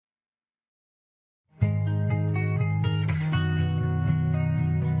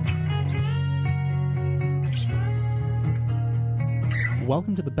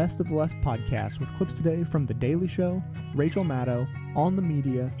Welcome to the Best of the Left podcast with clips today from The Daily Show, Rachel Maddow, On the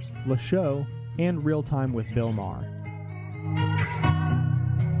Media, Le Show, and Real Time with Bill Maher.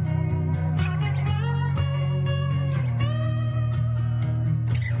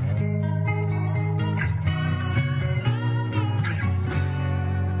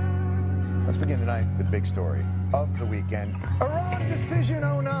 Let's begin tonight with the big story of the weekend. Iran Decision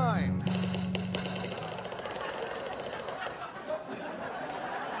 09.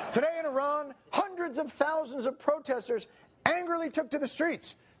 Today in Iran, hundreds of thousands of protesters angrily took to the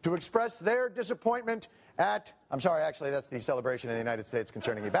streets to express their disappointment at, actually that's the celebration in the United States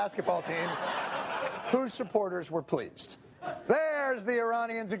concerning a basketball team whose supporters were pleased. There's the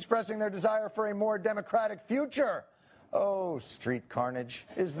Iranians expressing their desire for a more democratic future. Oh, street carnage.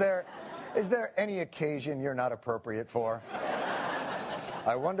 Is there any occasion you're not appropriate for?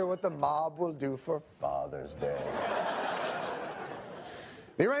 I wonder what the mob will do for Father's Day.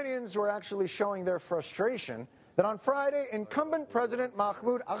 The Iranians were actually showing their frustration that on Friday, incumbent President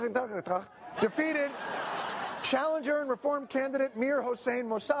Mahmoud Ahmadinejad defeated challenger and reform candidate Mir Hossein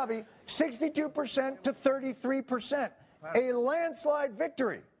Mousavi 62% to 33%, a landslide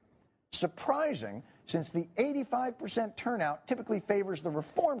victory. Surprising, since the 85% turnout typically favors the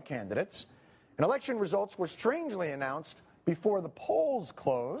reform candidates, and election results were strangely announced before the polls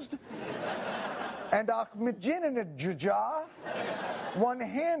closed, and Ahmadinejad won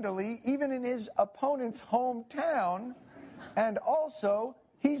handily even in his opponent's hometown, and also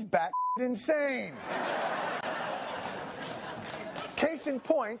he's bat insane. Case in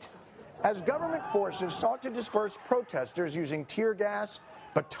point, as government forces sought to disperse protesters using tear gas,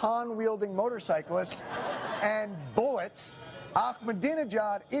 baton-wielding motorcyclists, and bullets,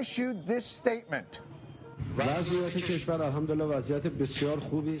 Ahmadinejad issued this statement. The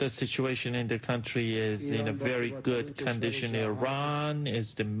situation in the country is in a very good condition. Iran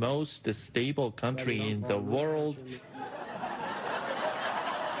is the most stable country in the world.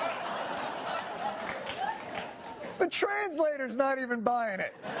 The translator's not even buying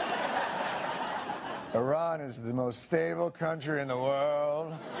it. Iran is the most stable country in the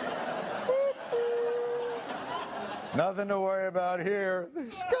world. Nothing to worry about here.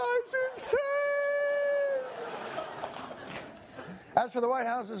 This guy's insane. As for the White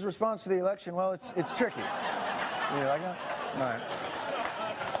House's response to the election, well, it's tricky. You like that? All right.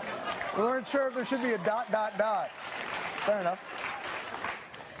 We weren't sure if there should be a ... Fair enough.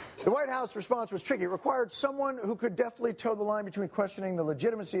 The White House response was tricky. It required someone who could deftly toe the line between questioning the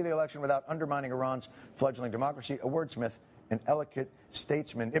legitimacy of the election without undermining Iran's fledgling democracy, a wordsmith, an eloquent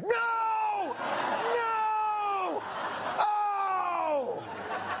statesman. No! Oh!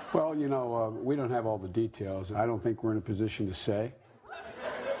 Well, we don't have all the details. I don't think we're in a position to say.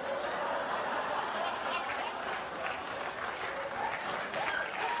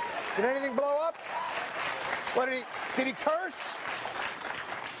 Did anything blow up? What did he curse?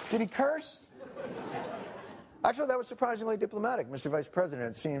 Did he curse? Actually, that was surprisingly diplomatic, Mr. Vice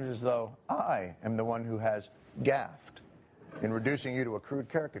President. It seems as though I am the one who has gaffed in reducing you to a crude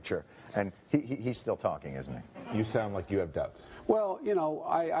caricature. And he's still talking, isn't he? You sound like you have doubts. Well,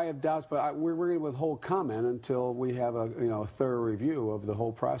 I have doubts, but we're going to withhold comment until we have a thorough review of the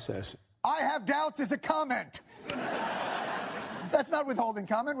whole process. I have doubts is a comment. That's not withholding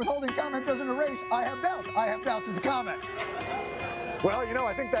comment. Withholding comment doesn't erase I have doubts. I have doubts is a comment. Well,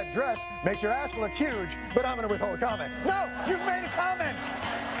 I think that dress makes your ass look huge, but I'm going to withhold comment. No, you've made a comment.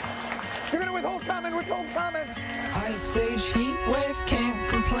 You're going to withhold comment, withhold comment. Ice Age heat wave, can't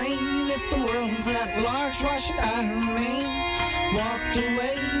complain. If the world's at large, why should I remain? Walked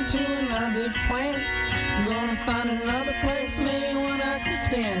away to another planet. Gonna find another place, maybe one I can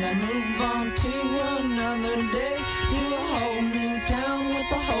stand. I move on to another day, to a whole new town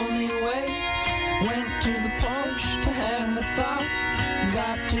with a whole new way. Went to the porch to have a thought.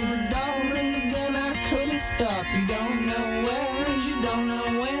 Got to the door and again I couldn't stop. You don't know where and you don't know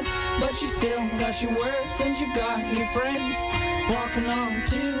when, but you still got your words and you've got your friends. Walking on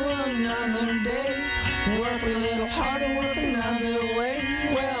to another day. Work a little harder, work another way.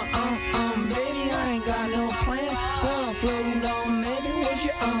 Well, baby, I ain't got no plan. Gonna float on, maybe would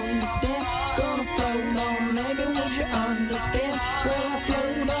you understand? Gonna float on, maybe would you understand? Well, I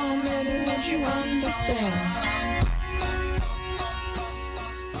float on, maybe would you understand?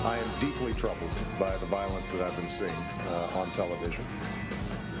 I am deeply troubled by the violence that I've been seeing on television.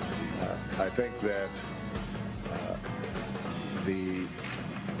 I think that the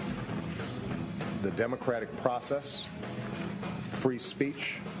democratic process, free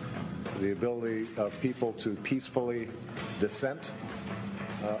speech, the ability of people to peacefully dissent,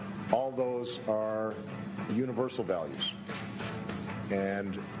 all those are universal values.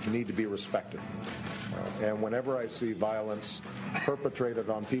 and need to be respected. And whenever I see violence perpetrated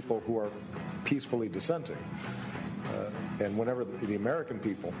on people who are peacefully dissenting, and whenever the American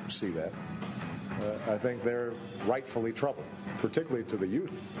people see that, I think they're rightfully troubled, particularly to the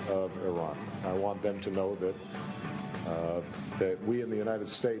youth of Iran. I want them to know that we in the United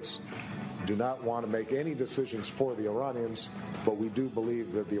States do not want to make any decisions for the Iranians, but we do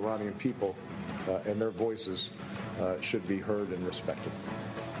believe that the Iranian people and their voices should be heard and respected.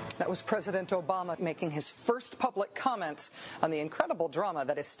 That was President Obama making his first public comments on the incredible drama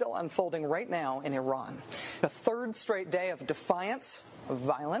that is still unfolding right now in Iran. A third straight day of defiance, of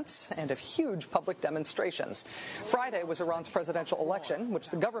violence, and of huge public demonstrations. Friday was Iran's presidential election, which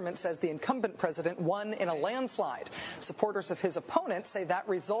the government says the incumbent president won in a landslide. Supporters of his opponent say that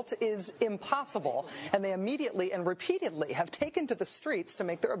result is impossible, and they immediately and repeatedly have taken to the streets to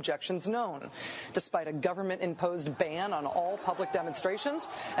make their objections known. Despite a government-imposed ban on all public demonstrations,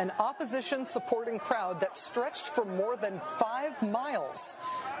 an opposition-supporting crowd that stretched for more than 5 miles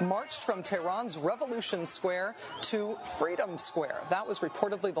marched from Tehran's Revolution Square to Freedom Square. That was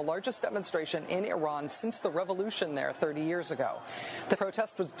reportedly the largest demonstration in Iran since the revolution there 30 years ago. The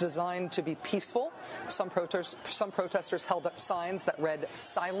protest was designed to be peaceful. Some protesters held up signs that read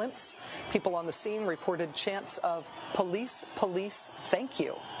 "Silence." People on the scene reported chants of "Police, police, thank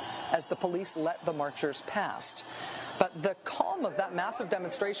you," as the police let the marchers past. But the calm of that massive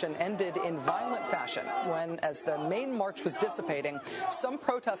demonstration ended in violent fashion when, as the main march was dissipating, some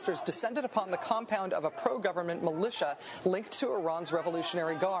protesters descended upon the compound of a pro-government militia linked to Iran's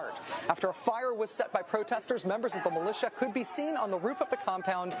Revolutionary Guard. After a fire was set by protesters, members of the militia could be seen on the roof of the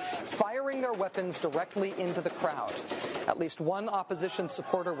compound firing their weapons directly into the crowd. At least one opposition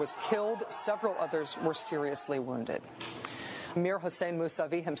supporter was killed. Several others were seriously wounded. Mir Hossein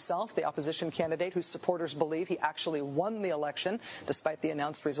Mousavi himself, the opposition candidate whose supporters believe he actually won the election, despite the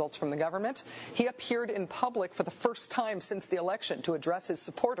announced results from the government, he appeared in public for the first time since the election to address his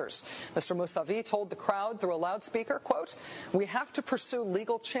supporters. Mr. Mousavi told the crowd through a loudspeaker, quote, "We have to pursue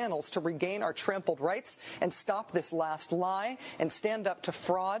legal channels to regain our trampled rights and stop this last lie and stand up to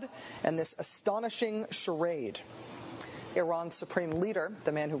fraud and this astonishing charade." Iran's supreme leader,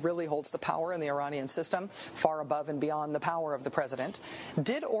 the man who really holds the power in the Iranian system, far above and beyond the power of the president,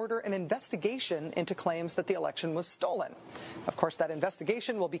 did order an investigation into claims that the election was stolen. Of course, that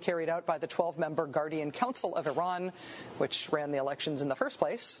investigation will be carried out by the 12-member Guardian Council of Iran, which ran the elections in the first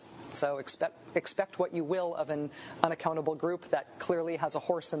place. So expect what you will of an unaccountable group that clearly has a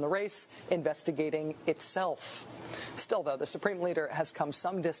horse in the race investigating itself. Still, though, the Supreme Leader has come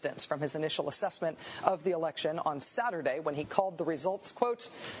some distance from his initial assessment of the election on Saturday when he called the results, quote,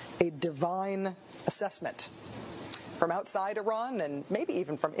 "a divine assessment." From outside Iran, and maybe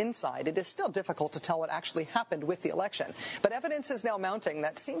even from inside, it is still difficult to tell what actually happened with the election. But evidence is now mounting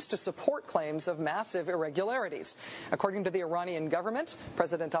that seems to support claims of massive irregularities. According to the Iranian government,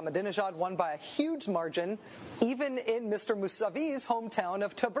 President Ahmadinejad won by a huge margin, even in Mr. Mousavi's hometown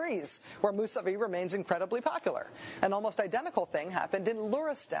of Tabriz, where Mousavi remains incredibly popular. An almost identical thing happened in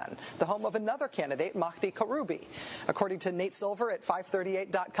Luristan, the home of another candidate, Mahdi Karoubi. According to Nate Silver at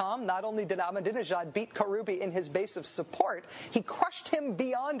 538.com, not only did Ahmadinejad beat Karoubi in his base of support, he crushed him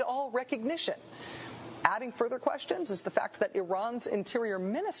beyond all recognition. Adding further questions is the fact that Iran's Interior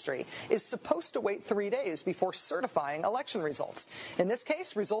Ministry is supposed to wait 3 days before certifying election results. In this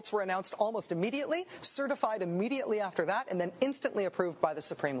case, results were announced almost immediately, certified immediately after that, and then instantly approved by the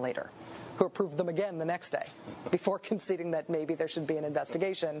Supreme Leader, who approved them again the next day, before conceding that maybe there should be an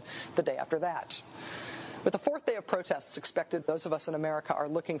investigation the day after that. With the fourth day of protests expected, those of us in America are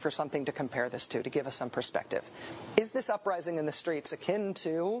looking for something to compare this to give us some perspective. Is this uprising in the streets akin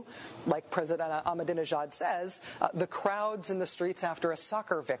to, like President Ahmadinejad says, the crowds in the streets after a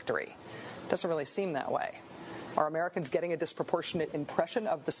soccer victory? Doesn't really seem that way. Are Americans getting a disproportionate impression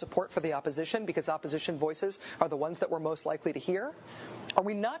of the support for the opposition because opposition voices are the ones that we're most likely to hear? Are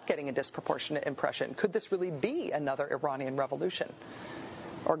we not getting a disproportionate impression? Could this really be another Iranian revolution?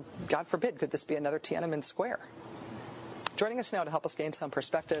 Or, God forbid, could this be another Tiananmen Square? Joining us now to help us gain some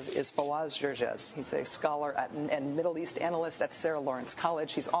perspective is Fawaz Gerges. He's a scholar and Middle East analyst at Sarah Lawrence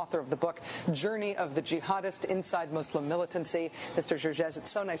College. He's author of the book, Journey of the Jihadist Inside Muslim Militancy. Mr. Gerges, it's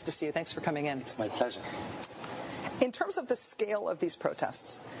so nice to see you. Thanks for coming in. It's my pleasure. In terms of the scale of these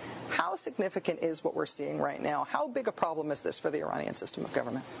protests, How significant is what we're seeing right now? How big a problem is this for the Iranian system of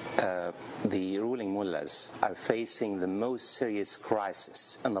government? The ruling mullahs are facing the most serious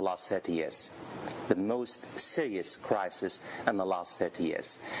crisis in the last 30 years. The most serious crisis in the last 30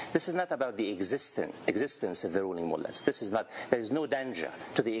 years. This is not about the existence of the ruling mullahs. There is no danger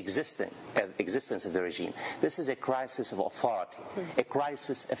to the existence of the regime. This is a crisis of authority, a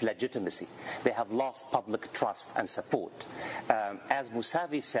crisis of legitimacy. They have lost public trust and support. As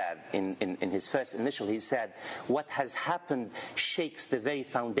Mousavi said in his first initial, he said, what has happened shakes the very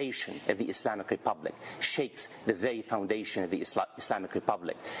foundation of the Islamic Republic, shakes the very foundation of the Islamic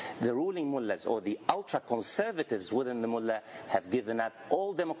Republic. The ruling mullahs, or the ultra-conservatives within the mullah, have given up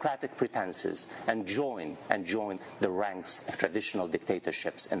all democratic pretenses and joined the ranks of traditional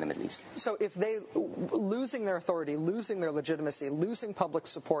dictatorships in the Middle East. So if they, losing their authority, losing their legitimacy, losing public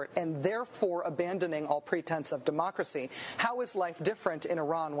support, and therefore abandoning all pretense of democracy, how is life different in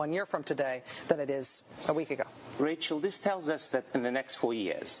Iran 1 year from today than it is a week ago? Rachel, this tells us that in the next 4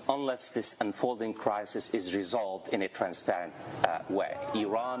 years, unless this unfolding crisis is resolved in a transparent way,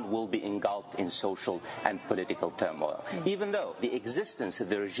 Iran will be engulfed in social and political turmoil. Even though the existence of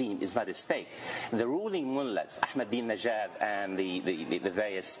the regime is not at stake, the ruling mullahs, Ahmadinejad and the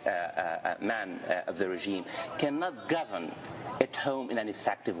various men of the regime, cannot govern at home in an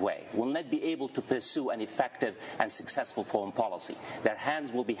effective way, will not be able to pursue an effective and successful foreign policy. Their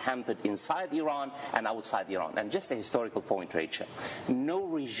hands will be hampered inside Iran and outside Iran. And just a historical point, Rachel, no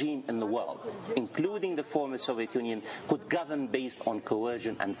regime in the world, including the former Soviet Union, could govern based on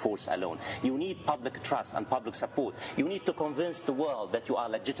coercion and force alone. You need public trust and public support. You need to convince the world that you are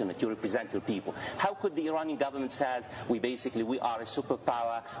legitimate, you represent your people. How could the Iranian government say, we are a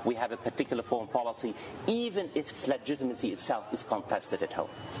superpower, we have a particular foreign policy, even if its legitimacy itself is contested at home?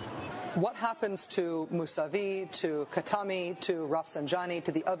 What happens to Mousavi, to Khatami, to Rafsanjani,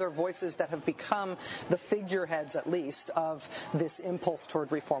 to the other voices that have become the figureheads, at least, of this impulse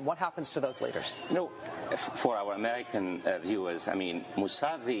toward reform? What happens to those leaders? For our American viewers,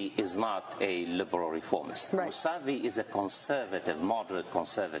 Mousavi is not a liberal reformist. Right. Mousavi is a conservative, moderate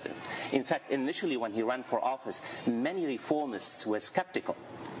conservative. In fact, initially when he ran for office, many reformists were skeptical.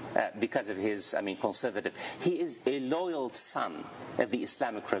 Because of his, conservative. He is a loyal son of the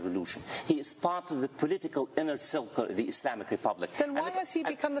Islamic Revolution. He is part of the political inner circle of the Islamic Republic. Then why has he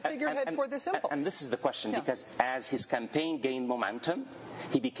become the figurehead for this impulse? And this is the question, because as his campaign gained momentum,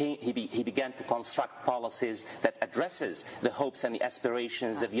 he began to construct policies that addresses the hopes and the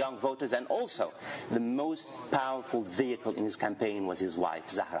aspirations of young voters, and also the most powerful vehicle in his campaign was his wife,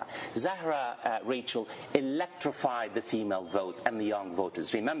 Zahra. Rachel, electrified the female vote and the young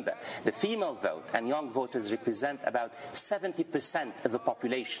voters. Remember, the female vote and young voters represent about 70% of the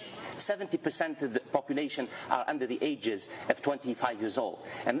population. 70% of the population are under the ages of 25 years old.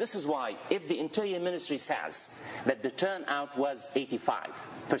 And this is why, if the Interior Ministry says that the turnout was 85%,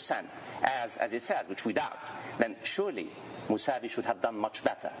 as it said, which we doubt, then surely Mousavi should have done much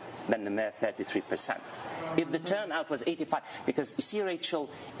better than the mere 33%. If the turnout was 85%, because you see, Rachel,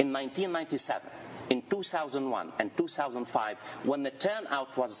 in 1997, in 2001 and 2005, when the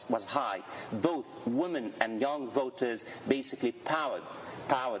turnout was high, both women and young voters basically powered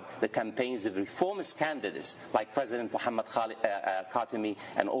the campaigns of reformist candidates like President Mohammad Khatami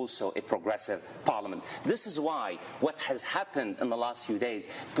and also a progressive parliament. This is why what has happened in the last few days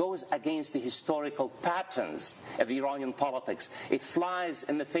goes against the historical patterns of Iranian politics. It flies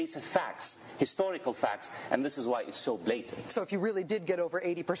in the face of facts, historical facts, and this is why it's so blatant. So if you really did get over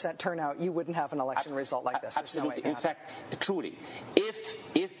 80% turnout, you wouldn't have an election result like this? Absolutely. In fact, truly,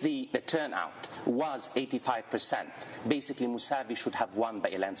 if the turnout was 85%, basically Mousavi should have won by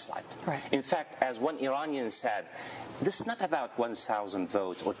a landslide. Right. In fact, as one Iranian said, this is not about 1,000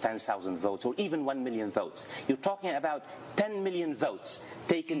 votes or 10,000 votes or even 1 million votes. You're talking about 10 million votes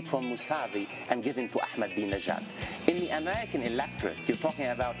taken from Mousavi and given to Ahmadinejad. In the American electorate, you're talking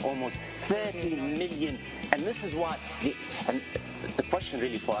about almost 30 million. And this is why the question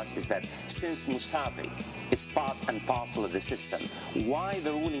really for us is that since Mousavi is part and parcel of the system, why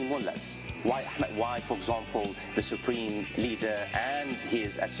the ruling mullahs, why, for example, the supreme leader and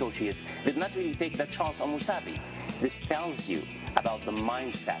his associates did not really take that chance on Mousavi? This tells you about the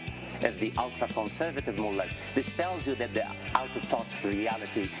mindset of the ultra-conservative mullahs. This tells you that they're out of touch with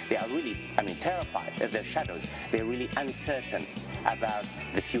reality. They are really, terrified of their shadows. They're really uncertain about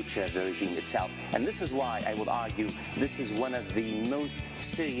the future of the regime itself. And this is why I would argue this is one of the most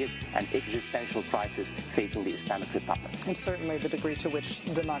serious and existential crises facing the Islamic Republic. And certainly the degree to which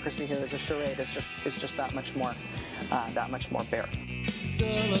democracy here is a charade is just that much more bare.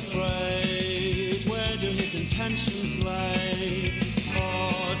 Still afraid, where do his intentions lie?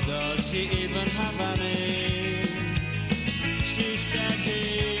 Or he even have any? She said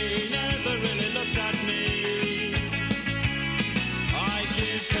he never really looks at me. I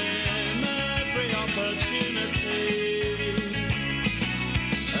give him every opportunity.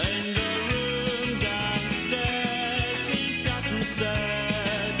 In the room downstairs he sat and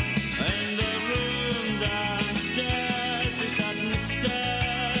stared. In the room downstairs he sat and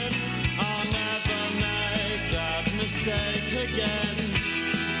stared. I'll never make that mistake again.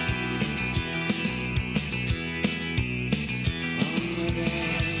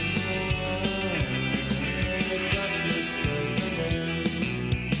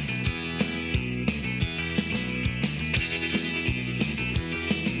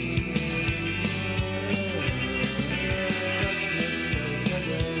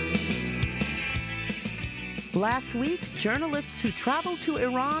 Last week, journalists who traveled to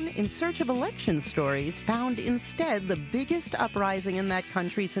Iran in search of election stories found instead the biggest uprising in that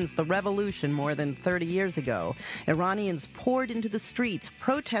country since the revolution more than 30 years ago. Iranians poured into the streets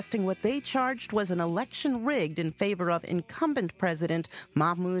protesting what they charged was an election rigged in favor of incumbent President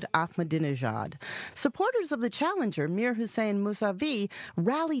Mahmoud Ahmadinejad. Supporters of the challenger, Mir Hossein Mousavi,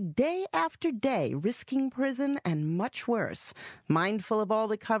 rallied day after day, risking prison and much worse. Mindful of all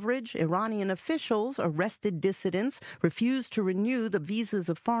the coverage, Iranian officials arrested dissidents, refused to renew the visas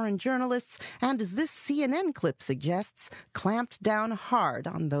of foreign journalists, and, as this CNN clip suggests, clamped down hard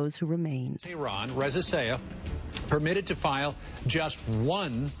on those who remained. Iran, Reza Sayah, permitted to file just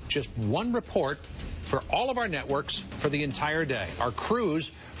one report for all of our networks for the entire day. Our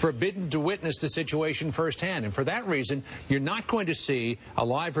crews forbidden to witness the situation firsthand. And for that reason, you're not going to see a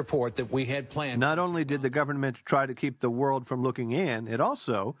live report that we had planned. Not only did the government try to keep the world from looking in, it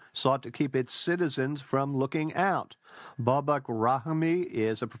also sought to keep its citizens from looking out. Babak Rahimi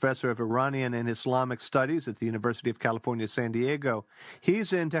is a professor of Iranian and Islamic studies at the University of California, San Diego.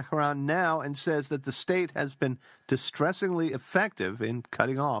 He's in Tehran now and says that the state has been distressingly effective in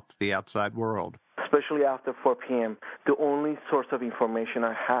cutting off the outside world. Especially after 4 p.m., the only source of information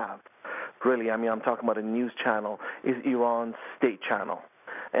I have, really, I'm talking about a news channel, is Iran's state channel.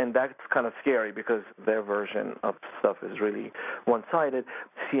 And that's kind of scary because their version of stuff is really one-sided.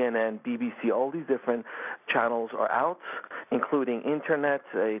 CNN, BBC, all these different channels are out, including internet,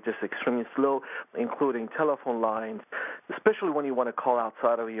 just extremely slow, including telephone lines, especially when you want to call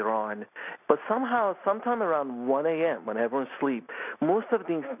outside of Iran. But somehow, sometime around 1 a.m., when everyone's asleep, most of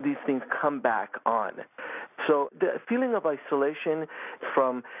these things come back on. So the feeling of isolation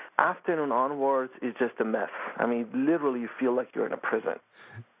from afternoon onwards is just a mess. Literally you feel like you're in a prison.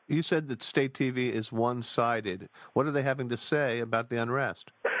 You said that state TV is one-sided. What are they having to say about the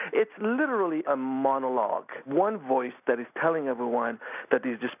unrest? It's literally a monologue. One voice that is telling everyone that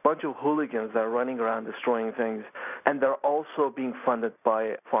there's just a bunch of hooligans that are running around destroying things, and they're also being funded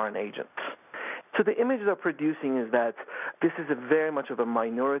by foreign agents. So the image they're producing is that this is very much of a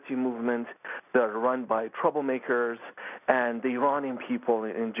minority movement that are run by troublemakers, and the Iranian people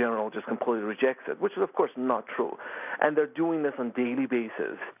in general just completely rejects it, which is, of course, not true. And they're doing this on a daily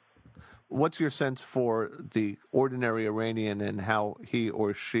basis. What's your sense for the ordinary Iranian and how he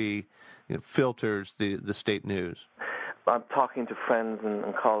or she filters the state news? I'm talking to friends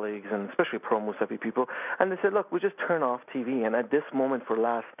and colleagues, and especially pro-Mousavi people, and they said, look, we just turn off TV, and at this moment for the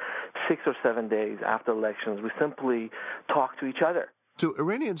last 6 or 7 days after elections, we simply talk to each other. Do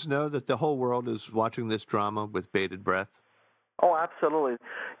Iranians know that the whole world is watching this drama with bated breath? Oh, absolutely.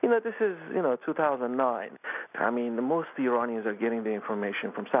 This is, 2009. Most Iranians are getting the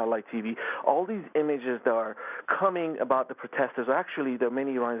information from satellite TV. All these images that are coming about the protesters, actually, there are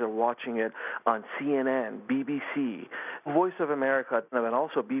many Iranians are watching it on CNN, BBC, Voice of America, and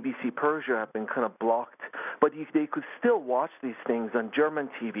also BBC Persia have been kind of blocked. But they could still watch these things on German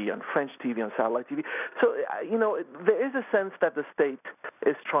TV, on French TV, on satellite TV. So, there is a sense that the state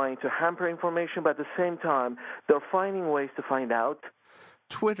is trying to hamper information, but at the same time, they're finding ways to find out.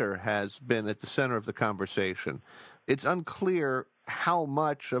 Twitter has been at the center of the conversation. It's unclear how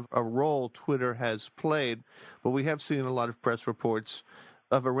much of a role Twitter has played, but we have seen a lot of press reports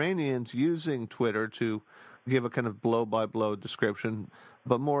of Iranians using Twitter to give a kind of blow-by-blow description,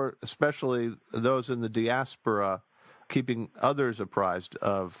 but more especially those in the diaspora keeping others apprised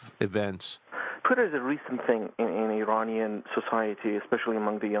of events. Twitter is a recent thing in Iranian society, especially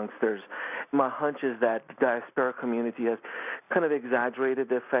among the youngsters. My hunch is that the diaspora community has kind of exaggerated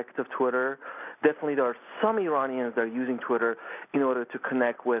the effect of Twitter. Definitely there are some Iranians that are using Twitter in order to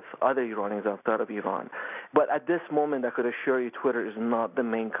connect with other Iranians outside of Iran. But at this moment, I could assure you Twitter is not the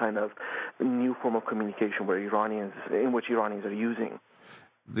main kind of new form of communication in which Iranians are using.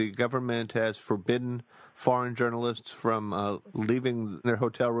 The government has forbidden foreign journalists from leaving their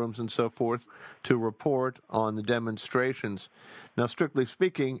hotel rooms and so forth to report on the demonstrations. Now, strictly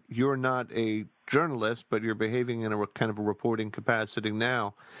speaking, you're not a journalist, but you're behaving in a kind of a reporting capacity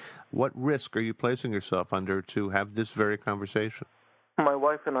now. What risk are you placing yourself under to have this very conversation? My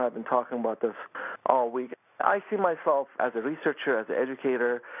wife and I have been talking about this all week. I see myself as a researcher, as an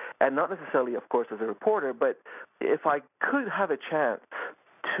educator, and not necessarily, of course, as a reporter, but if I could have a chance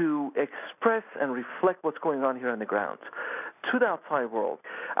to express and reflect what's going on here on the ground to the outside world,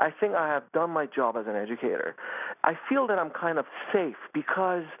 I think I have done my job as an educator. I feel that I'm kind of safe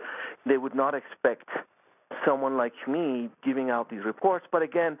because they would not expect someone like me giving out these reports. But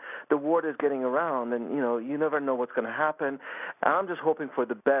again, the word is getting around, and you never know what's going to happen. And I'm just hoping for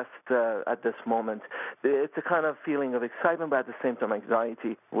the best at this moment. It's a kind of feeling of excitement, but at the same time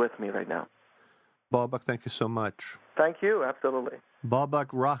anxiety with me right now. Babak, thank you so much. Thank you, absolutely. Babak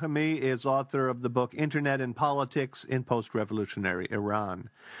Rahimi is author of the book Internet and Politics in Post-Revolutionary Iran.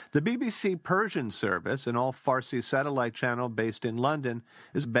 The BBC Persian service, an all-Farsi satellite channel based in London,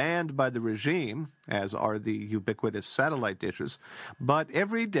 is banned by the regime, as are the ubiquitous satellite dishes, but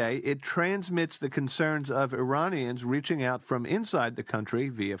every day it transmits the concerns of Iranians reaching out from inside the country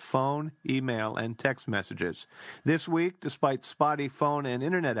via phone, email, and text messages. This week, despite spotty phone and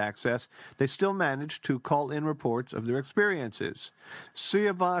internet access, they still managed to call in reports of their experiences.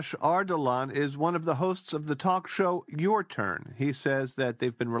 Siavash Ardalan is one of the hosts of the talk show Your Turn. He says that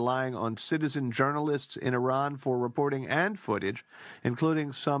they've been relying on citizen journalists in Iran for reporting and footage,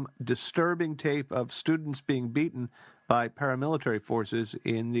 including some disturbing tape of students being beaten by paramilitary forces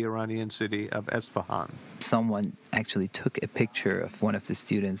in the Iranian city of Esfahan. Someone actually took a picture of one of the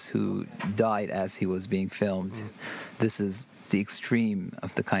students who died as he was being filmed. This is the extreme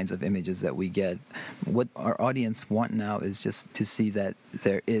of the kinds of images that we get. What our audience want now is just to see that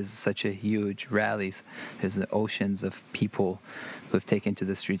there is such a huge rally. There's oceans of people who have taken to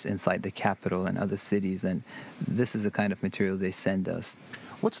the streets inside the capital and other cities, and this is the kind of material they send us.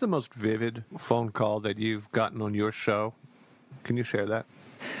 What's the most vivid phone call that you've gotten on your show? Can you share that?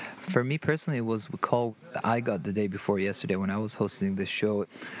 For me personally, it was a call I got the day before yesterday when I was hosting the show.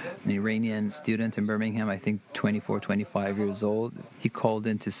 An Iranian student in Birmingham, I think 24, 25 years old, he called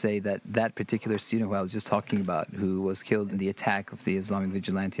in to say that that particular student who I was just talking about, who was killed in the attack of the Islamic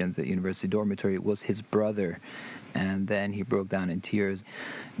vigilante on the university dormitory, was his brother. And then he broke down in tears.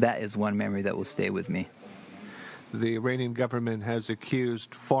 That is one memory that will stay with me. The Iranian government has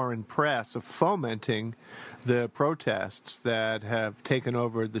accused foreign press of fomenting the protests that have taken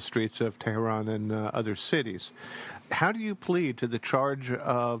over the streets of Tehran and other cities. How do you plead to the charge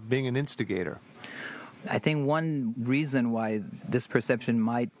of being an instigator? I think one reason why this perception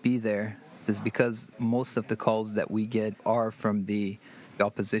might be there is because most of the calls that we get are from the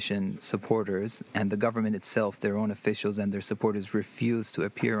opposition supporters, and the government itself, their own officials and their supporters, refuse to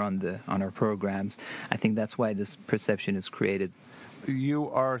appear on our programs. I think that's why this perception is created. You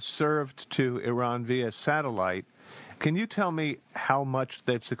are served to Iran via satellite. Can you tell me how much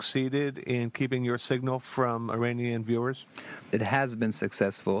they've succeeded in keeping your signal from Iranian viewers? It has been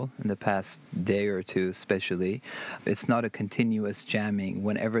successful in the past day or two, especially. It's not a continuous jamming.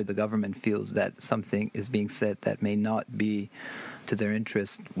 Whenever the government feels that something is being said that may not be to their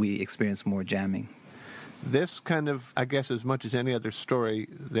interest, we experience more jamming. This kind of, I guess, as much as any other story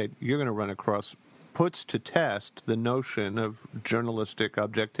that you're going to run across, puts to test the notion of journalistic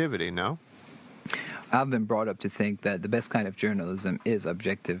objectivity, no? I've been brought up to think that the best kind of journalism is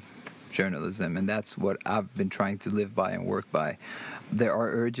objective journalism, and that's what I've been trying to live by and work by. There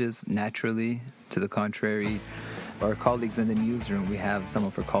are urges, naturally, to the contrary. Our colleagues in the newsroom, we have some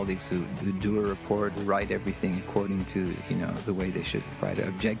of our colleagues who do a report, write everything according to, the way they should write it,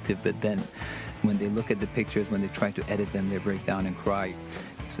 objective, but then when they look at the pictures, when they try to edit them, they break down and cry.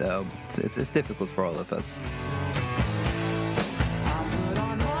 So it's difficult for all of us.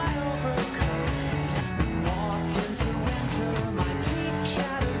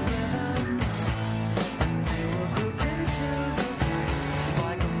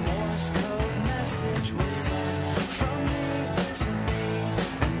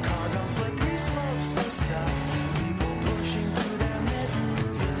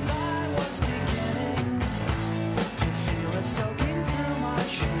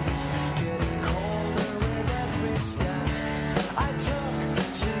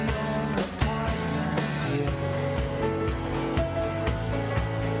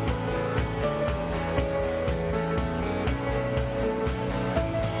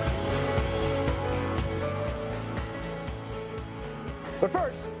 But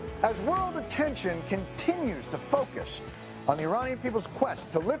first, as world attention continues to focus on the Iranian people's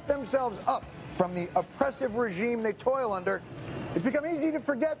quest to lift themselves up from the oppressive regime they toil under, it's become easy to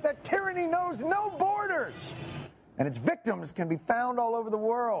forget that tyranny knows no borders, and its victims can be found all over the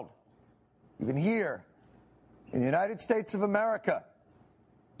world, even here in the United States of America,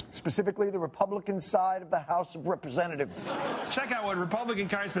 specifically the Republican side of the House of Representatives. Check out what Republican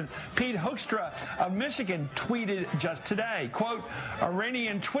Congressman Pete Hoekstra of Michigan tweeted just today. Quote,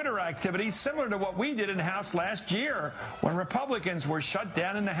 Iranian Twitter activity similar to what we did in the House last year when Republicans were shut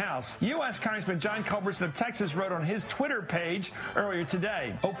down in the House. U.S. Congressman John Culbertson of Texas wrote on his Twitter page earlier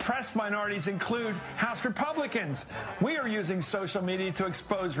today, oppressed minorities include House Republicans. We are using social media to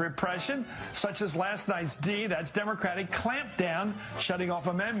expose repression, such as last night's that's Democratic clampdown, shutting off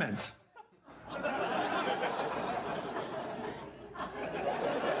amendments.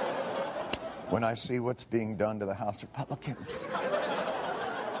 When I see what's being done to the House Republicans.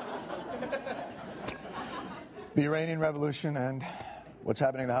 The Iranian Revolution and what's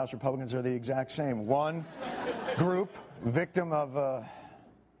happening to the House Republicans are the exact same. One group, victim of a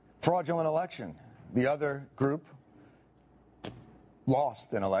fraudulent election. The other group,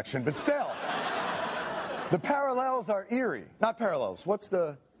 lost an election, but still. The parallels are eerie. Not parallels. What's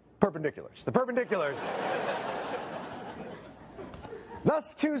the perpendiculars? The perpendiculars.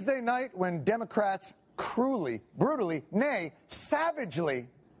 Thus, Tuesday night, when Democrats cruelly, brutally, nay, savagely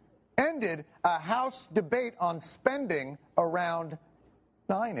ended a House debate on spending around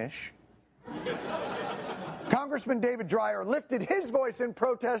 9-ish, Congressman David Dreyer lifted his voice in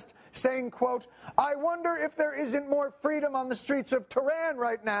protest, saying, quote, I wonder if there isn't more freedom on the streets of Tehran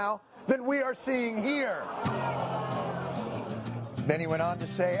right now than we are seeing here. Then he went on to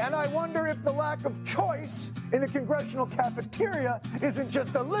say, and I wonder if the lack of choice in the congressional cafeteria isn't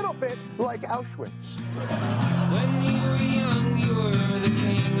just a little bit like Auschwitz. When you were young, you were the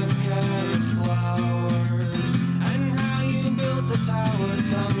king of carrot flowers, and how you built a tower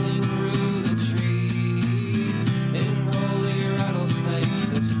tumbling through the trees in holy rattlesnakes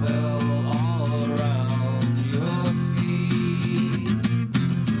that fell all around your feet.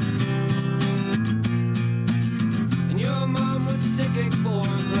 And your mom would stick a fork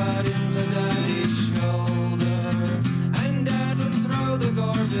right into Daddy's shoulder, and Dad would throw the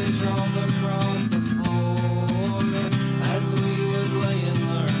garbage all across the floor as we would lay and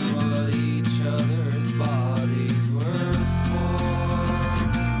learn what each other's bodies were for.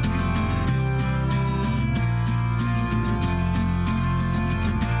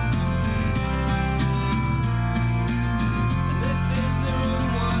 And this is the room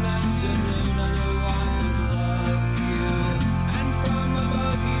one afternoon I knew I could love you, and from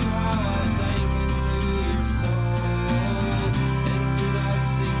above you how I sank into your soul, into that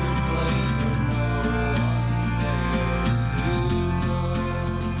secret place where no one dares to go.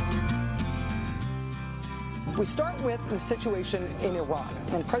 We start with the situation in Iran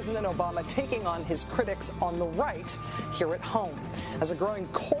and President Obama taking on his critics on the right here at home, as a growing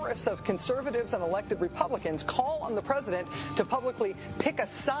chorus of conservatives and elected Republicans call on the president to publicly pick a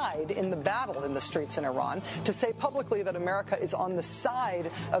side in the battle in the streets in Iran, to say publicly that America is on the side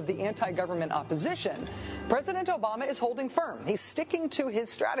of the anti-government opposition. President Obama is holding firm. He's sticking to his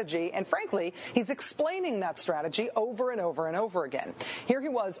strategy, and frankly, he's explaining that strategy over and over and over again. Here he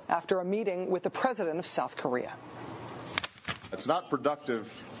was after a meeting with the president of South Korea. It's not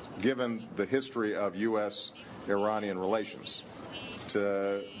productive, given the history of U.S.-Iranian relations,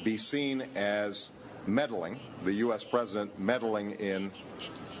 to be seen as meddling, the U.S. president meddling in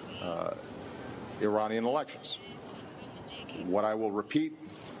Iranian elections. What I will repeat,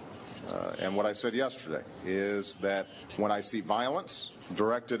 and what I said yesterday, is that when I see violence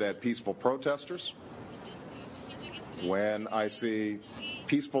directed at peaceful protesters, when I see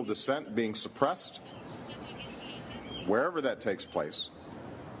peaceful dissent being suppressed, wherever that takes place,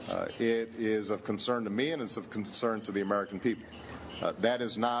 it is of concern to me and it's of concern to the American people. That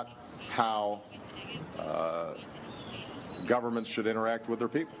is not how governments should interact with their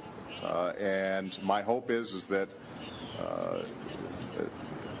people. And my hope is that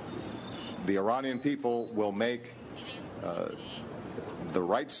the Iranian people will make the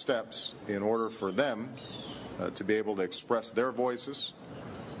right steps in order for them to be able to express their voices,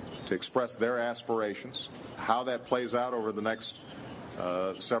 to express their aspirations. How that plays out over the next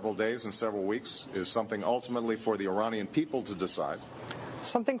several days and several weeks is something ultimately for the Iranian people to decide.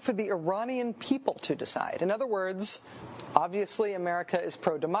 Something for the Iranian people to decide. In other words, Obviously, America is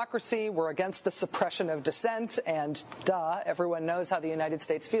pro-democracy. We're against the suppression of dissent. And everyone knows how the United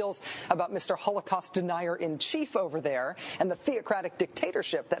States feels about Mr. Holocaust denier-in-chief over there and the theocratic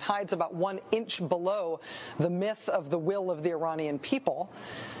dictatorship that hides about 1 inch below the myth of the will of the Iranian people.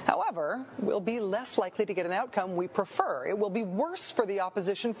 However, we'll be less likely to get an outcome we prefer. It will be worse for the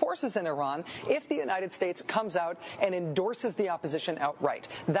opposition forces in Iran if the United States comes out and endorses the opposition outright.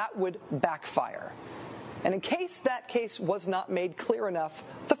 That would backfire. And in case that case was not made clear enough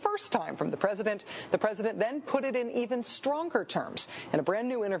the first time from the president then put it in even stronger terms in a brand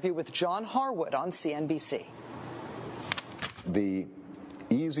new interview with John Harwood on CNBC. The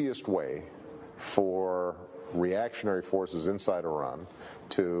easiest way for reactionary forces inside Iran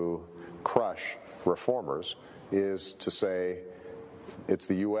to crush reformers is to say it's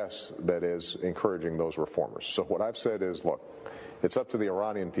the U.S. that is encouraging those reformers. So what I've said is, look, it's up to the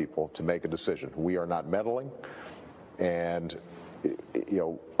Iranian people to make a decision. We are not meddling, and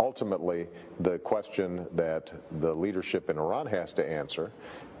ultimately the question that the leadership in Iran has to answer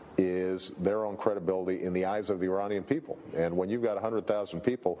is their own credibility in the eyes of the Iranian people. And when you've got 100,000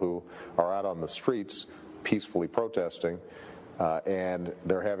 people who are out on the streets peacefully protesting, and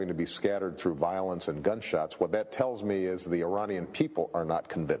they're having to be scattered through violence and gunshots, what that tells me is the Iranian people are not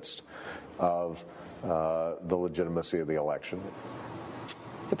convinced of the legitimacy of the election.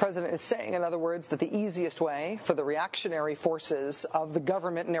 The president is saying, in other words, that the easiest way for the reactionary forces of the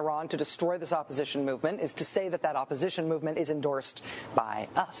government in Iran to destroy this opposition movement is to say that that opposition movement is endorsed by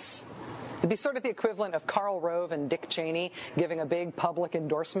us. It'd be sort of the equivalent of Karl Rove and Dick Cheney giving a big public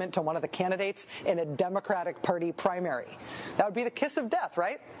endorsement to one of the candidates in a Democratic Party primary. That would be the kiss of death,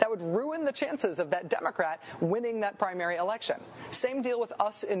 right? That would ruin the chances of that Democrat winning that primary election. Same deal with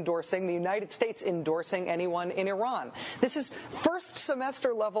us endorsing, the United States endorsing anyone in Iran. This is first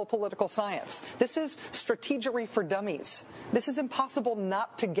semester level political science. This is strategery for dummies. This is impossible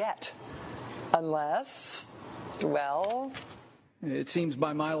not to get. Unless, well... It seems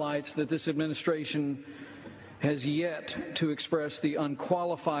by my lights that this administration has yet to express the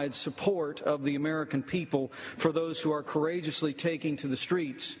unqualified support of the American people for those who are courageously taking to the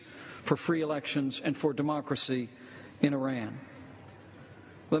streets for free elections and for democracy in Iran.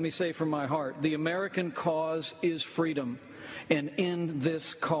 Let me say from my heart, the American cause is freedom, and in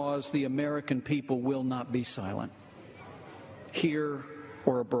this cause the American people will not be silent, here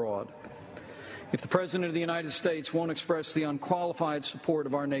or abroad. If the President of the United States won't express the unqualified support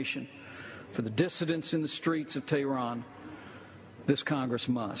of our nation for the dissidents in the streets of Tehran, this Congress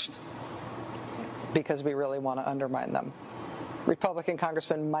must. Because we really want to undermine them. Republican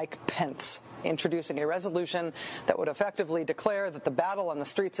Congressman Mike Pence introducing a resolution that would effectively declare that the battle on the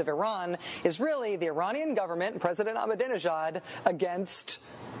streets of Iran is really the Iranian government and President Ahmadinejad against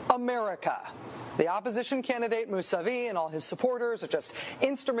America. The opposition candidate Mousavi and all his supporters are just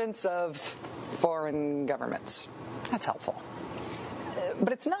instruments of foreign governments. That's helpful.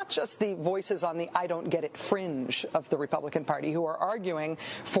 But it's not just the voices on the I don't get it fringe of the Republican Party who are arguing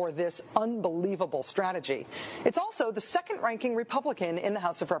for this unbelievable strategy. It's also the second-ranking Republican in the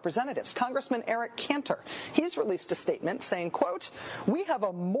House of Representatives, Congressman Eric Cantor. He's released a statement saying, quote, "We have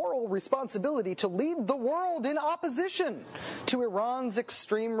a moral responsibility to lead the world in opposition to Iran's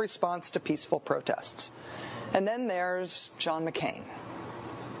extreme response to peaceful protests." And then there's John McCain.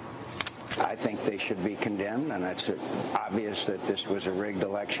 I think they should be condemned, and it's obvious that this was a rigged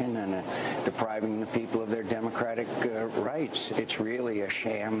election and depriving the people of their democratic rights. It's really a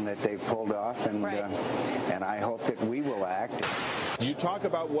sham that they've pulled off, and I hope that we will act. You talk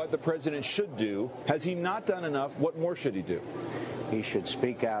about what the president should do. Has he not done enough? What more should he do? He should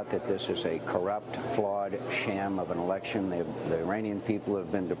speak out that this is a corrupt, flawed sham of an election. The Iranian people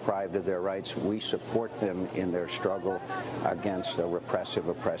have been deprived of their rights. We support them in their struggle against a repressive,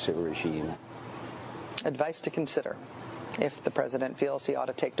 oppressive regime. Advice to consider if the president feels he ought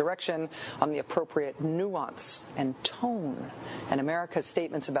to take direction on the appropriate nuance and tone and America's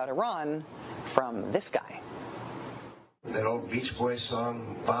statements about Iran from this guy. That old Beach Boys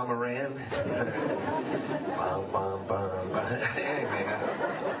song, Bomb Iran. Bomb, bomb, bomb,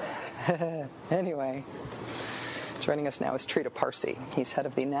 bomb. Anyway, joining us now is Trita Parsi. He's head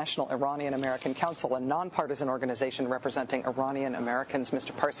of the National Iranian American Council, a nonpartisan organization representing Iranian Americans.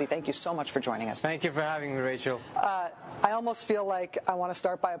 Mr. Parsi, thank you so much for joining us. Thank you for having me, Rachel. I almost feel like I want to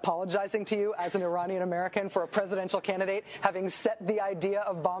start by apologizing to you as an Iranian American for a presidential candidate having set the idea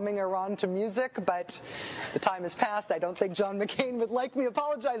of bombing Iran to music, but the time has passed. I don't think John McCain would like me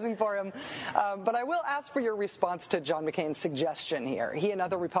apologizing for him. But I will ask for your response to John McCain's suggestion here. He and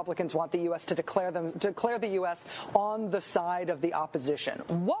other Republicans want the U.S. to declare the U.S. on the side of the opposition.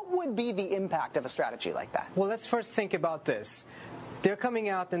 What would be the impact of a strategy like that? Well, let's first think about this. They're coming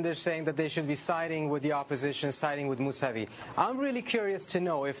out and they're saying that they should be siding with the opposition, siding with Mousavi. I'm really curious to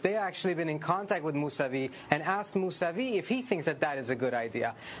know if they actually been in contact with Mousavi and asked Mousavi if he thinks that that is a good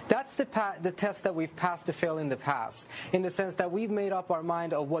idea. That's the test that we've passed to fail in the past, in the sense that we've made up our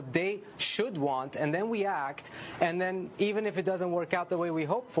mind of what they should want, and then we act, and then even if it doesn't work out the way we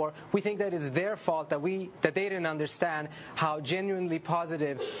hope for, we think that it's their fault that they didn't understand how genuinely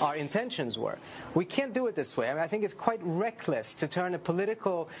positive our intentions were. We can't do it this way. I mean, I think it's quite reckless to turn a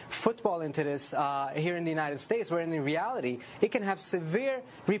political football into this here in the United States, where in reality it can have severe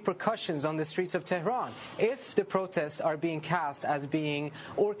repercussions on the streets of Tehran if the protests are being cast as being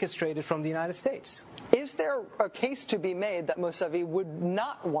orchestrated from the United States. Is there a case to be made that Mousavi would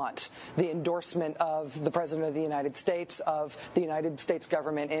not want the endorsement of the President of the United States, of the United States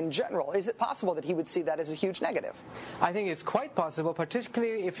government in general? Is it possible that he would see that as a huge negative? I think it's quite possible,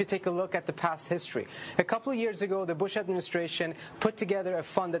 particularly if you take a look at the past history. A couple of years ago, the Bush administration put together a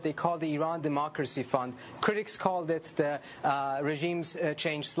fund that they called the Iran Democracy Fund. Critics called it the Regimes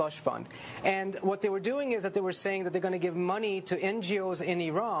Change Slush Fund. And what they were doing is that they were saying that they're going to give money to NGOs in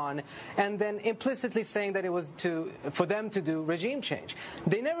Iran, and then implicitly saying that it was for them to do regime change.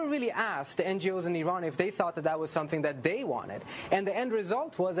 They never really asked the NGOs in Iran if they thought that that was something that they wanted. And the end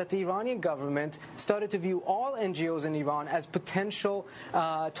result was that the Iranian government started to view all NGOs in Iran as potential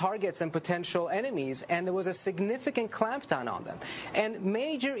targets and potential enemies, and there was a significant clampdown on them. And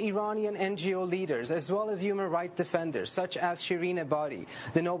major Iranian NGO leaders, as well as human rights defenders, such as Shirin Ebadi,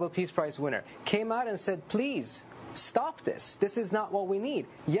 the Nobel Peace Prize winner, came out and said, please, stop this. This is not what we need.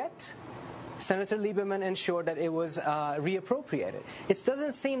 Yet, Senator Lieberman ensured that it was reappropriated. It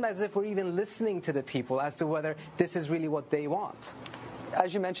doesn't seem as if we're even listening to the people as to whether this is really what they want.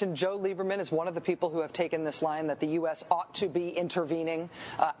 As you mentioned, Joe Lieberman is one of the people who have taken this line that the U.S. ought to be intervening,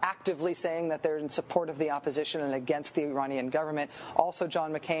 actively saying that they're in support of the opposition and against the Iranian government. Also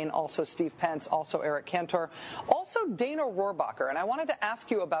John McCain, also Steve Pence, also Eric Cantor, also Dana Rohrabacher. And I wanted to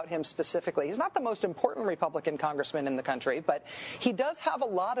ask you about him specifically. He's not the most important Republican congressman in the country, but he does have a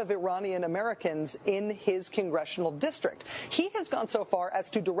lot of Iranian Americans in his congressional district. He has gone so far as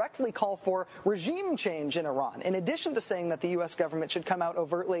to directly call for regime change in Iran, in addition to saying that the U.S. government should come out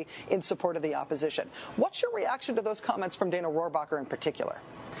overtly in support of the opposition. What's your reaction to those comments from Dana Rohrabacher in particular?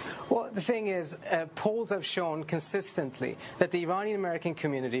 Well, the thing is, polls have shown consistently that the Iranian American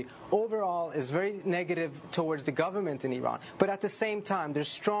community overall is very negative towards the government in Iran, but at the same time, they're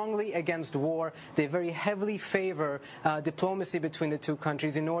strongly against war. They very heavily favor diplomacy between the two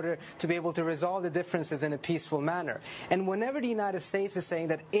countries in order to be able to resolve the differences in a peaceful manner. And whenever the United States is saying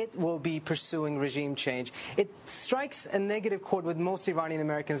that it will be pursuing regime change, it strikes a negative chord with most Iranian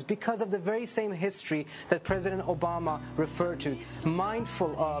Americans because of the very same history that President Obama referred to,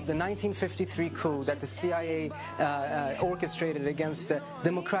 mindful of the 1953 coup that the CIA orchestrated against the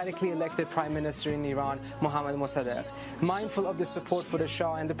democratically elected prime minister in Iran, Mohammad Mossadegh, mindful of the support for the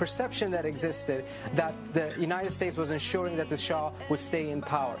Shah and the perception that existed that the United States was ensuring that the Shah would stay in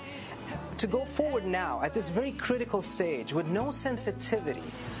power. To go forward now, at this very critical stage, with no sensitivity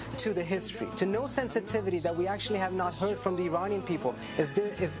to the history, to no sensitivity that we actually have not heard from the Iranian people,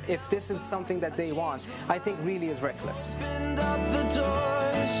 if this is something that they want, I think really is reckless. Open up the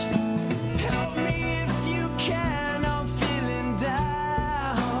doors. Help me if you can. I'm feeling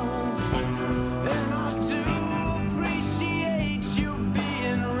down, and I do appreciate you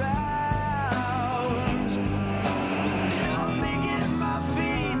being around. Help me get my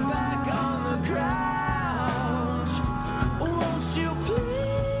feet back on the ground. Won't you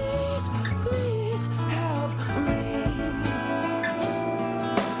please, please help me?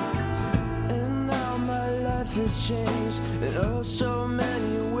 And now my life has changed in oh so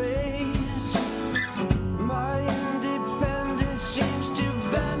many ways. My independence seems to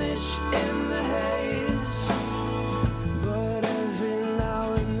vanish in the haze. But every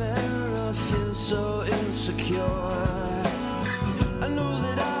now and then I feel so insecure. I know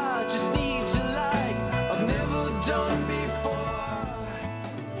that I just need you like I've never done before.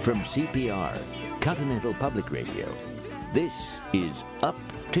 From CPR, Continental Public Radio, this is Up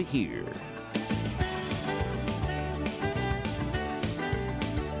to Here.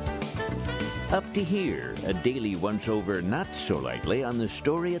 Up to Here, a daily once-over not so lightly on the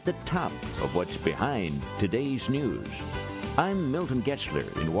story at the top of what's behind today's news. I'm Milton Getzler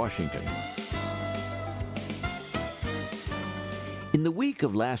in Washington. In the week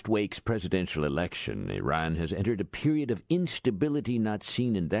of last week's presidential election, Iran has entered a period of instability not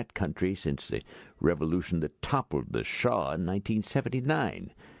seen in that country since the revolution that toppled the Shah in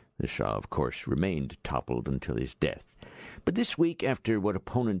 1979. The Shah, of course, remained toppled until his death. But this week, after what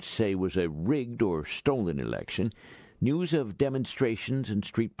opponents say was a rigged or stolen election, news of demonstrations and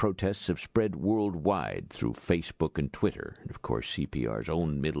street protests have spread worldwide through Facebook and Twitter. And of course, CPR's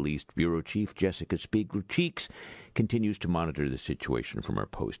own Middle East bureau chief, Jessica Spiegel-Cheeks, continues to monitor the situation from our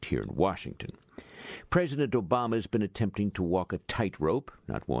post here in Washington. President Obama has been attempting to walk a tightrope,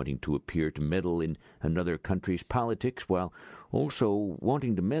 not wanting to appear to meddle in another country's politics, while also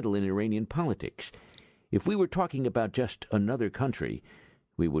wanting to meddle in Iranian politics. If we were talking about just another country,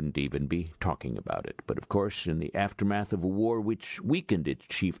 we wouldn't even be talking about it. But of course, in the aftermath of a war which weakened its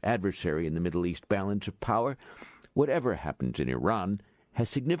chief adversary in the Middle East balance of power, whatever happens in Iran has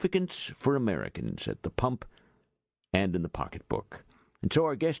significance for Americans at the pump and in the pocketbook. And so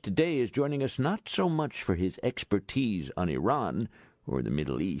our guest today is joining us not so much for his expertise on Iran or the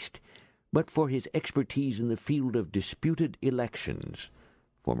Middle East, but for his expertise in the field of disputed elections.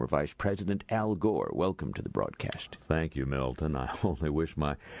 Former Vice President Al Gore, welcome to the broadcast. Thank you, Milton. I only wish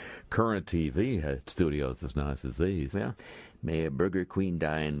my current TV had studios as nice as these. Well, may a Burger Queen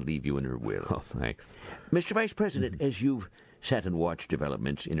die and leave you in her will. Oh, thanks. Mr. Vice President, as you've sat and watched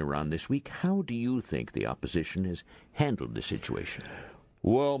developments in Iran this week, how do you think the opposition has handled the situation?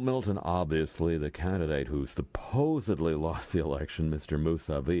 Well, Milton, obviously the candidate who supposedly lost the election, Mr.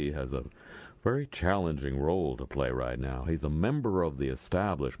 Mousavi, has a very challenging role to play right now. He's a member of the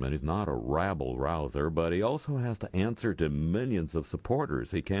establishment. He's not a rabble-rouser, but he also has to answer to millions of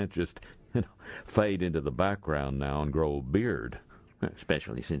supporters. He can't just, fade into the background now and grow a beard.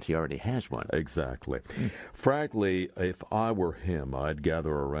 Especially since he already has one. Exactly. Frankly, if I were him, I'd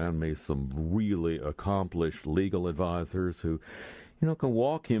gather around me some really accomplished legal advisors who can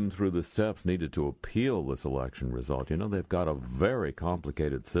walk him through the steps needed to appeal this election result. They've got a very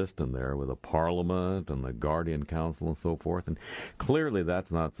complicated system there with a parliament and the Guardian Council and so forth, and clearly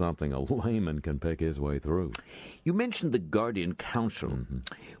that's not something a layman can pick his way through. You mentioned the Guardian Council.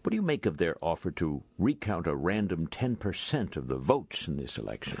 What do you make of their offer to recount a random 10% of the votes in this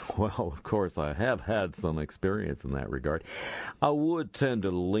election? Well, of course, I have had some experience in that regard. I would tend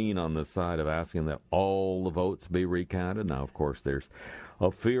to lean on the side of asking that all the votes be recounted. Now, of course, there's a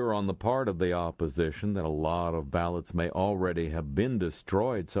fear on the part of the opposition that a lot of ballots may already have been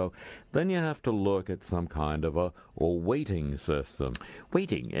destroyed. So then you have to look at some kind of a waiting system.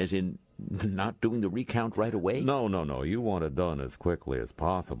 Waiting, as in not doing the recount right away? No. You want it done as quickly as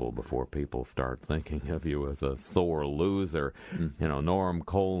possible before people start thinking of you as a sore loser, Norm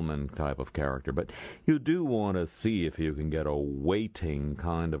Coleman type of character. But you do want to see if you can get a waiting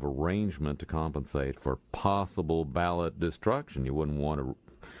kind of arrangement to compensate for possible ballot destruction. You wouldn't want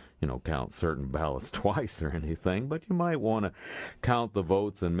to count certain ballots twice or anything, but you might want to count the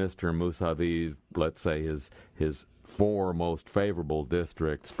votes in Mr. Mousavi's, let's say, his 4 most favorable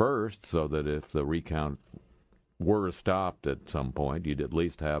districts first, so that if the recount were stopped at some point, you'd at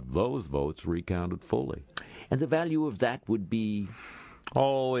least have those votes recounted fully. And the value of that would be?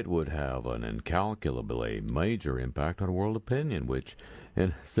 Oh, it would have an incalculably major impact on world opinion, which,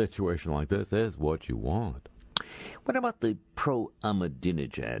 in a situation like this, is what you want. What about the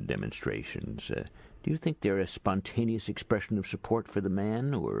pro-Ahmadinejad demonstrations? Do you think they're a spontaneous expression of support for the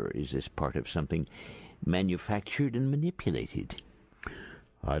man, or is this part of something manufactured and manipulated?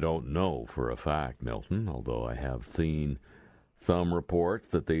 I don't know for a fact, Milton, although I have seen some reports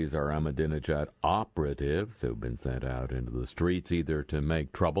that these are Ahmadinejad operatives who've been sent out into the streets either to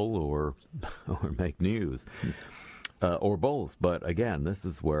make trouble or make news, or both. But again, this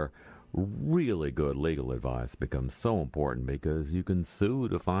is where really good legal advice becomes so important, because you can sue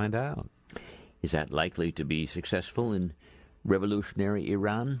to find out. Is that likely to be successful in revolutionary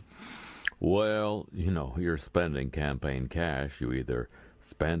Iran? Well, you're spending campaign cash. You either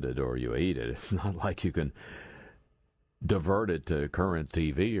spend it or you eat it. It's not like you can divert it to current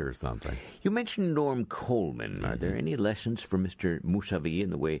TV or something. You mentioned Norm Coleman. Are there any lessons for Mr. Mousavi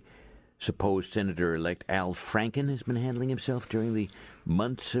in the way supposed Senator-elect Al Franken has been handling himself during the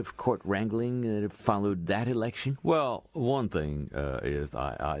months of court wrangling that have followed that election? Well, one thing is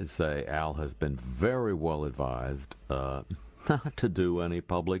I'd say Al has been very well advised not to do any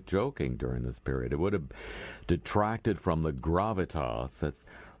public joking during this period. It would have detracted from the gravitas that's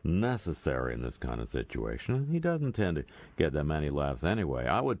necessary in this kind of situation. He doesn't tend to get that many laughs anyway.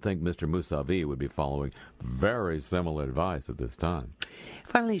 I would think Mr. Mousavi would be following very similar advice at this time.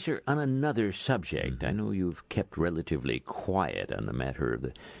 Finally, sir, on another subject, I know you've kept relatively quiet on the matter of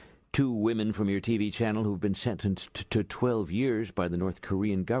the 2 women from your TV channel who've been sentenced to 12 years by the North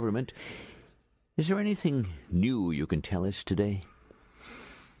Korean government. Is there anything new you can tell us today?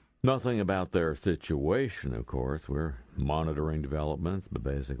 Nothing about their situation, of course. We're monitoring developments, but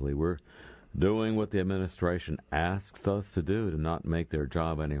basically we're doing what the administration asks us to do to not make their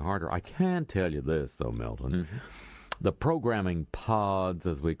job any harder. I can tell you this, though, Milton. Mm-hmm. The programming pods,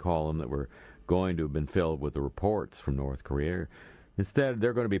 as we call them, that were going to have been filled with the reports from North Korea, instead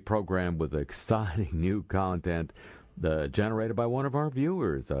they're going to be programmed with exciting new content generated by one of our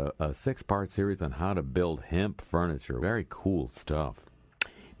viewers, a 6-part series on how to build hemp furniture. Very cool stuff.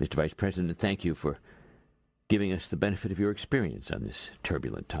 Mr. Vice President, thank you for giving us the benefit of your experience on this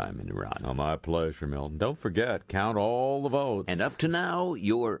turbulent time in Iran. Oh, my pleasure, Milton. Don't forget, count all the votes. And up to now,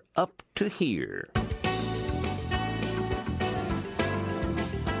 you're up to here.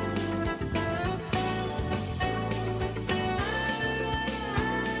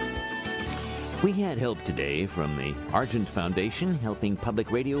 We had help today from the Argent Foundation, helping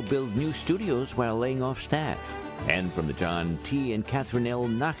public radio build new studios while laying off staff, and from the John T. and Catherine L.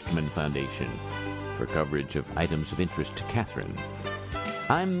 Nachtman Foundation for coverage of items of interest to Catherine.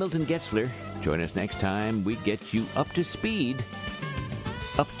 I'm Milton Getzler. Join us next time we get you up to speed,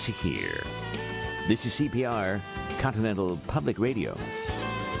 up to here. This is CPR, Continental Public Radio.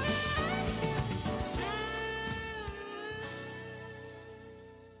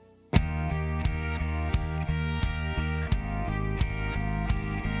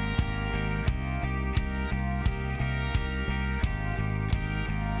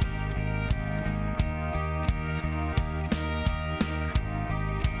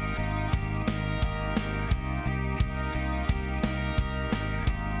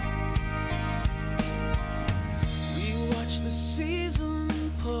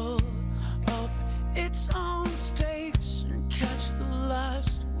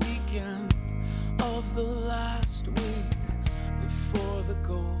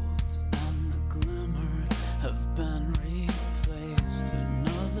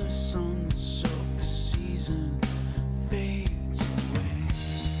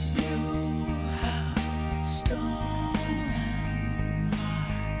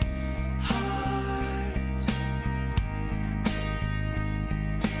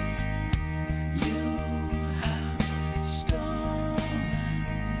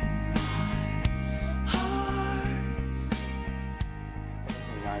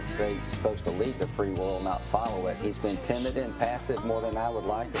 He's supposed to lead the free world, not follow it. He's been timid and passive more than I would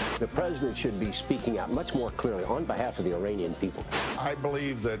like. The president should be speaking out much more clearly on behalf of the Iranian people. I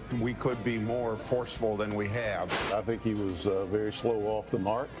believe that we could be more forceful than we have. I think he was very slow off the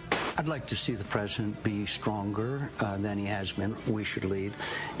mark. I'd like to see the president be stronger than he has been. We should lead.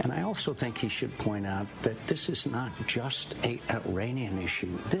 And I also think he should point out that this is not just an Iranian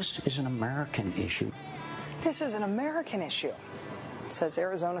issue. This is an American issue. This is an American issue, says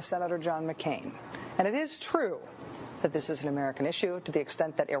Arizona Senator John McCain. And it is true that this is an American issue to the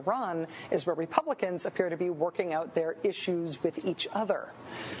extent that Iran is where Republicans appear to be working out their issues with each other.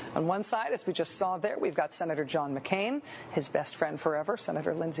 On one side, as we just saw there, we've got Senator John McCain, his best friend forever,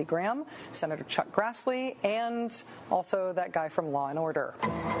 Senator Lindsey Graham, Senator Chuck Grassley, and also that guy from Law and Order.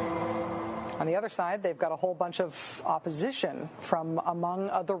 On the other side, they've got a whole bunch of opposition from among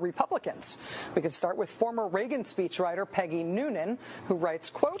other Republicans. We could start with former Reagan speechwriter Peggy Noonan, who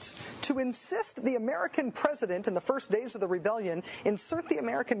writes, quote, "To insist the American president in the first days of the rebellion insert the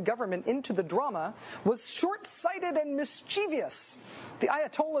American government into the drama was short-sighted and mischievous. The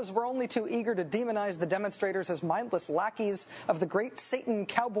Ayatollahs were only too eager to demonize the demonstrators as mindless lackeys of the great Satan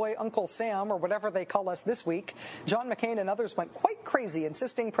cowboy Uncle Sam, or whatever they call us this week. John McCain and others went quite crazy,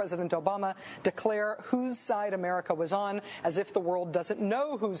 insisting President Obama declare whose side America was on, as if the world doesn't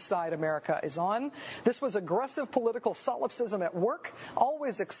know whose side America is on. This was aggressive political solipsism at work.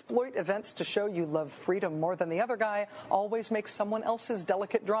 Always exploit events to show you love freedom more than the other guy. Always make someone else's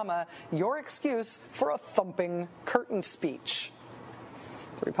delicate drama your excuse for a thumping curtain speech."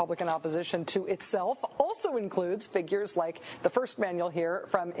 The Republican opposition to itself also includes figures like the first man you'll hear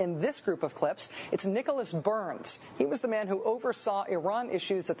from in this group of clips. It's Nicholas Burns. He was the man who oversaw Iran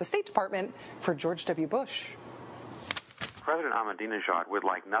issues at the State Department for George W. Bush. President Ahmadinejad would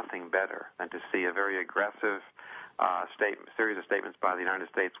like nothing better than to see a very aggressive series of statements by the United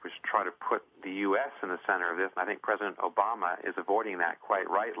States which try to put the U.S. in the center of this. And I think President Obama is avoiding that quite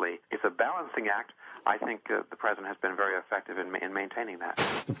rightly. It's a balancing act. I think the president has been very effective in maintaining that.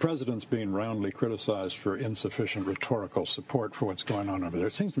 The president's being roundly criticized for insufficient rhetorical support for what's going on over there.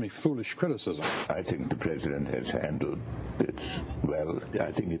 It seems to me foolish criticism. I think the president has handled it well.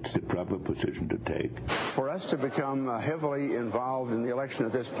 I think it's the proper position to take. For us to become heavily involved in the election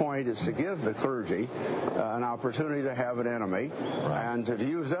at this point is to give the clergy an opportunity to have an enemy and to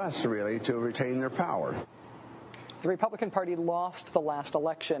use us, really, to retain their power. The Republican Party lost the last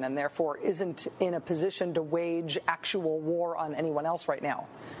election and therefore isn't in a position to wage actual war on anyone else right now.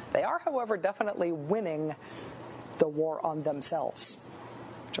 They are, however, definitely winning the war on themselves.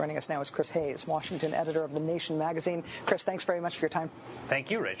 Joining us now is Chris Hayes, Washington editor of The Nation magazine. Chris, thanks very much for your time.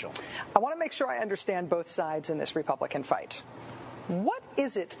 Thank you, Rachel. I want to make sure I understand both sides in this Republican fight. What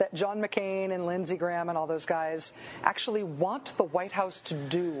is it that John McCain and Lindsey Graham and all those guys actually want the White House to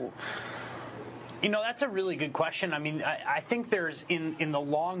do? You know, that's a really good question. I mean, I think there's, in the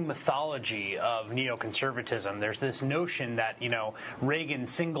long mythology of neoconservatism, there's this notion that, you know, Reagan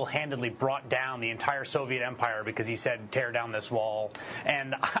single-handedly brought down the entire Soviet empire because he said, tear down this wall.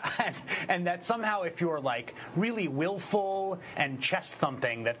 And that somehow if you're, like, really willful and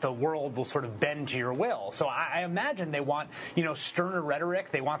chest-thumping, that the world will sort of bend to your will. So I imagine they want, you know, sterner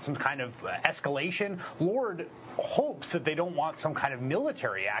rhetoric. They want some kind of escalation. Lord hopes that they don't want some kind of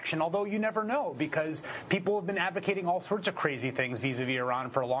military action, although you never know, because people have been advocating all sorts of crazy things vis-a-vis Iran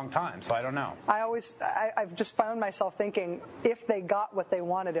for a long time, so I don't know. I've just found myself thinking, if they got what they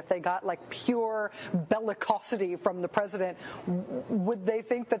wanted, if they got like pure bellicosity from the president, would they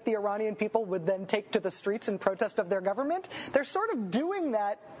think that the Iranian people would then take to the streets in protest of their government? They're sort of doing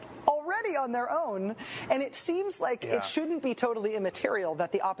that already on their own, and it seems like it shouldn't be totally immaterial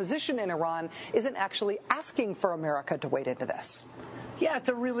that the opposition in Iran isn't actually asking for America to wade into this. Yeah, it's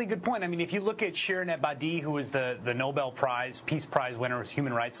a really good point. I mean, if you look at Shirin Ebadi, who was the Nobel Prize, Peace Prize winner, was a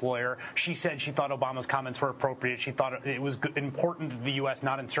human rights lawyer, she said she thought Obama's comments were appropriate. She thought it was important that the U.S.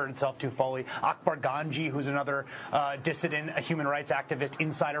 not insert itself too fully. Akbar Ganji, who's another dissident, a human rights activist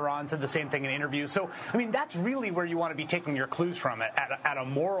inside Iran, said the same thing in interviews. So, I mean, that's really where you want to be taking your clues from, at a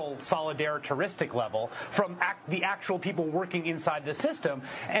moral, solidaritaristic level, from the actual people working inside the system.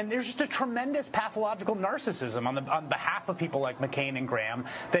 And there's just a tremendous pathological narcissism on behalf of people like McCain and Graham,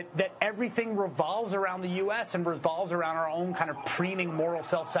 that everything revolves around the U.S. and revolves around our own kind of preening moral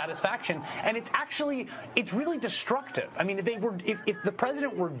self-satisfaction, and it's really destructive. I mean, if the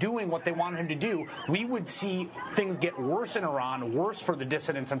president were doing what they wanted him to do, we would see things get worse in Iran, worse for the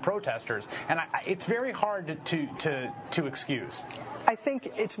dissidents and protesters, and it's very hard to excuse. I think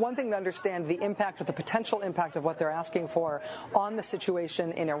it's one thing to understand the impact or the potential impact of what they're asking for on the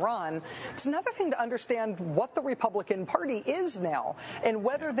situation in Iran. It's another thing to understand what the Republican Party is now and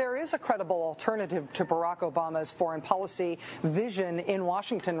whether there is a credible alternative to Barack Obama's foreign policy vision in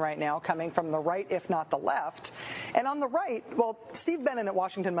Washington right now, coming from the right, if not the left. And on the right, well, Steve Bannon at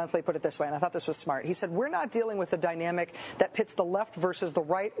Washington Monthly put it this way, and I thought this was smart. He said, we're not dealing with a dynamic that pits the left versus the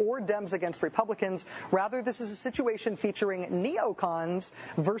right or Dems against Republicans. Rather, this is a situation featuring neocons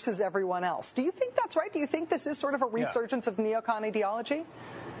versus everyone else. Do you think that's right? Do you think this is sort of a resurgence of neocon ideology?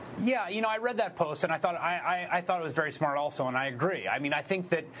 Yeah, you know, I read that post and I thought it was very smart also, and I agree. I mean, I think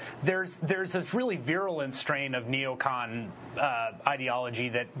that there's this really virulent strain of neocon ideology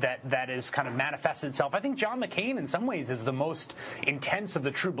that is kind of manifested itself. I think John McCain in some ways is the most intense of the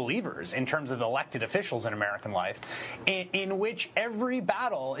true believers in terms of elected officials in American life, in which every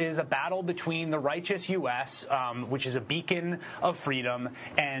battle is a battle between the righteous U.S., which is a beacon of freedom,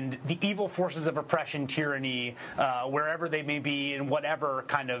 and the evil forces of oppression, tyranny, wherever they may be in whatever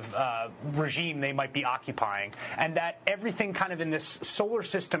kind of regime they might be occupying, and that everything kind of in this solar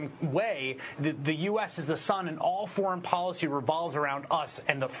system way, the U.S. is the sun, and all foreign policy revolves around us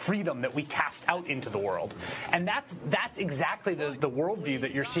and the freedom that we cast out into the world. And that's exactly the worldview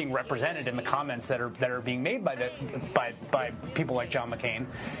that you're seeing represented in the comments that are being made by people like John McCain.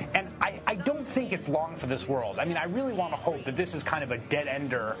 And I don't think it's long for this world. I mean, I really want to hope that this is kind of a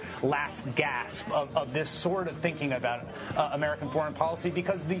dead-ender last gasp of this sort of thinking about American foreign policy,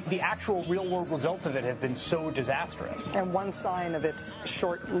 because the actual real-world results of it have been so disastrous. And one sign of its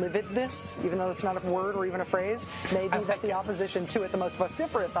short-livedness, even though it's not a word or even a phrase, may be that the opposition to it, the most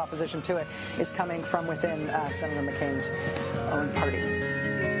vociferous opposition to it, is coming from within Senator McCain's own party.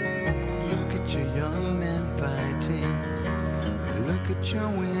 Look at your young men fighting. Look at your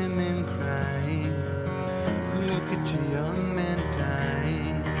women crying. Look at your young men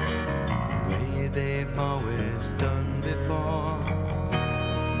dying the way they've always done before.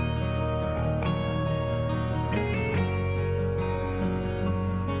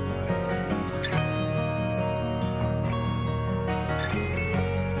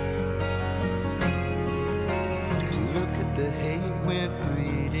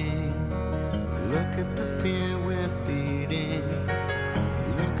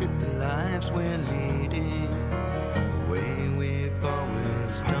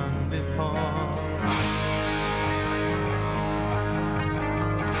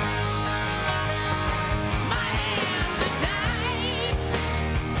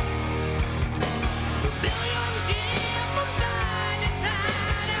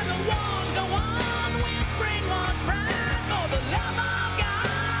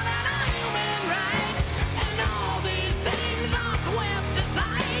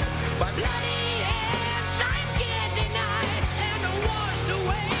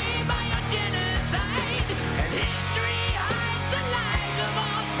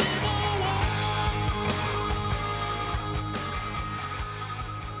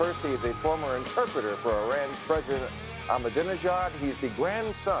 First, he is a former interpreter for Iran's President Ahmadinejad. He's the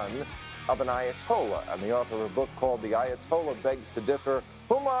grandson of an Ayatollah and the author of a book called The Ayatollah Begs to Differ.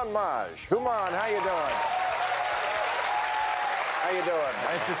 Houman Maj. Houman, how you doing? How you doing?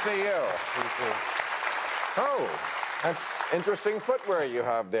 Nice to see you. Oh, that's interesting footwear you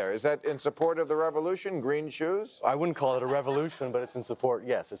have there. Is that in support of the revolution, green shoes? I wouldn't call it a revolution, but it's in support.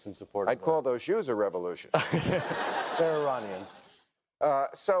 Yes, it's in support. I'd call those shoes a revolution. They're Iranian.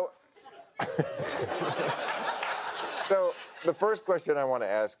 So the first question I want to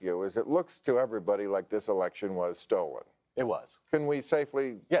ask you is, it looks to everybody like this election was stolen. It was. Can we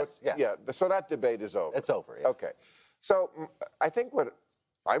safely? Yes. Yeah. So that debate is over. It's over. Yes. Okay. So I think what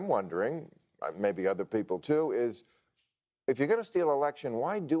I'm wondering, maybe other people too, is if you're going to steal election,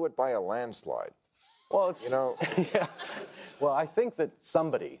 why do it by a landslide? Well, it's yeah. Well, I think that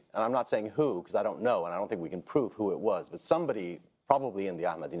somebody, and I'm not saying who because I don't know, and I don't think we can prove who it was, but somebody probably in the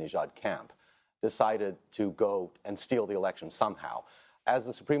Ahmadinejad camp decided to go and steal the election somehow. As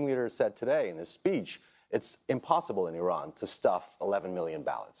the Supreme Leader said today in his speech, it's impossible in Iran to stuff 11 million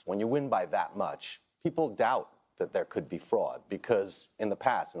ballots. When you win by that much, people doubt that there could be fraud because in the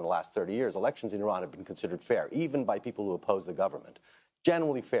past, in the last 30 years, elections in Iran have been considered fair, even by people who oppose the government.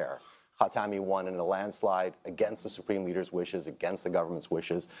 Generally fair. Khatami won in a landslide against the Supreme Leader's wishes, against the government's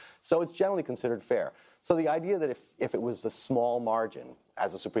wishes. So it's generally considered fair. So the idea that if it was a small margin,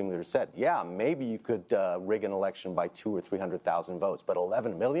 as the Supreme Leader said, yeah, maybe you could rig an election by 200,000 or 300,000 votes, but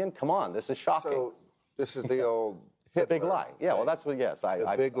 11 million? Come on, this is shocking. So this is the old Hitler. The big lie. Yeah, well, that's what, yes.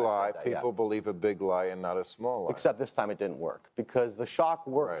 A big lie. People believe a big lie and not a small lie. Except this time it didn't work because the shock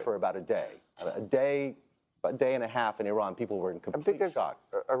worked for about a day. A day and a half in Iran, people were in complete shock.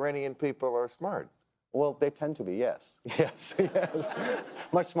 Iranian people are smart. Well, they tend to be, yes. Yes.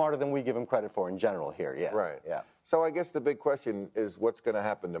 Much smarter than we give them credit for in general here, yes. Right. Yeah. So I guess the big question is what's going to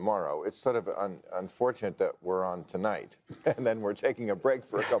happen tomorrow. It's sort of unfortunate that we're on tonight, and then we're taking a break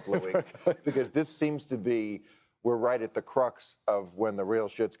for a couple of weeks, because this seems to be, we're right at the crux of when the real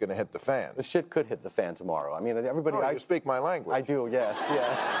shit's going to hit the fan. The shit could hit the fan tomorrow. I mean, everybody... You speak my language. I do, yes.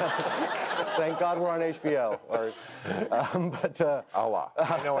 Thank God we're on HBO. Allah.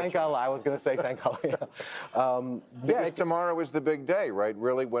 Thank Allah. I was going to say thank Allah. Because tomorrow is the big day, right?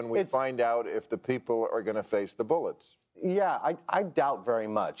 Really, when we find out if the people are going to face the bullets. Yeah, I doubt very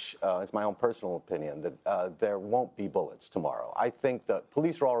much, it's my own personal opinion, that there won't be bullets tomorrow. I think the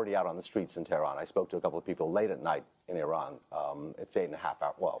police are already out on the streets in Tehran. I spoke to a couple of people late at night in Iran. It's 8.5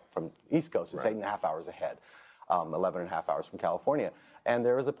 hours, well, from East Coast, it's 8.5 hours ahead, 11.5 hours from California. And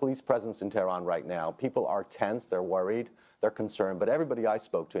there is a police presence in Tehran right now. People are tense, they're worried, they're concerned, but everybody I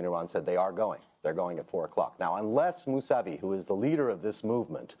spoke to in Iran said they are going. They're going at 4 o'clock. Now, unless Mousavi, who is the leader of this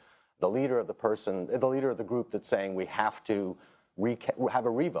movement, the leader of the group that's saying we have to have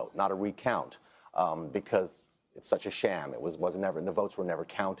a revote, not a recount, because it's such a sham. It was never, the votes were never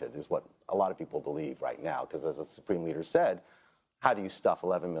counted, is what a lot of people believe right now. Because as the Supreme Leader said, how do you stuff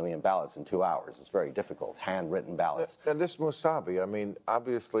 11 million ballots in 2 hours? It's very difficult, handwritten ballots. And this Mousavi, I mean,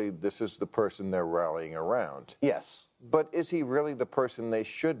 obviously this is the person they're rallying around. Yes. But is he really the person they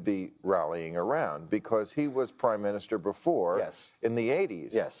should be rallying around? Because he was prime minister before, in the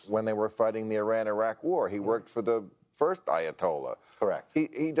 80s, when they were fighting the Iran-Iraq war. He worked for the first Ayatollah. Correct.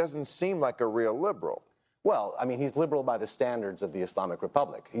 He doesn't seem like a real liberal. Well, I mean, he's liberal by the standards of the Islamic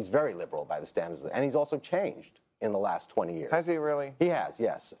Republic. He's very liberal by the standards, and he's also changed in the last 20 years. Has he really? He has,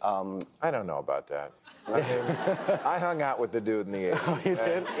 yes. I don't know about that. I mean, I hung out with the dude in the 80s. Oh, you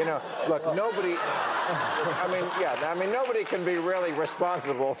did? You know, look, nobody, nobody can be really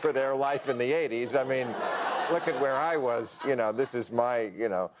responsible for their life in the 80s. I mean, look at where I was. You know, this is my,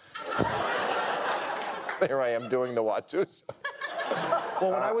 there I am doing the Watus.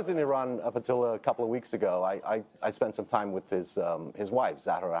 Well, when I was in Iran up until a couple of weeks ago, I spent some time with his wife,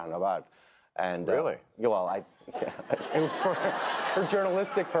 Zahra Nabad. And, really? Well, it was for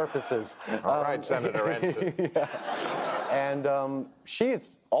journalistic purposes. All right, Senator Ensign. And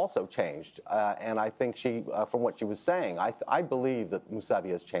she's also changed. And I think from what she was saying, I believe that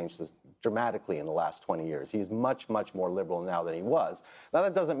Mousavi has changed dramatically in the last 20 years. He's much, much more liberal now than he was. Now,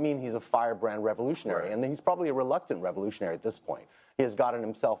 that doesn't mean he's a firebrand revolutionary. And he's probably a reluctant revolutionary at this point. He has gotten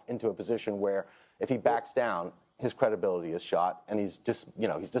himself into a position where if he backs down, his credibility is shot, and he's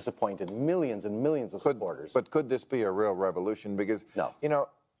disappointed millions and millions of supporters. But could this be a real revolution? Because,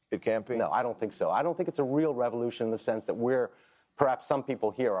 it can't be? No, I don't think so. I don't think it's a real revolution in the sense that perhaps some people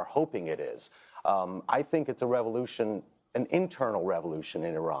here are hoping it is. I think it's a revolution, an internal revolution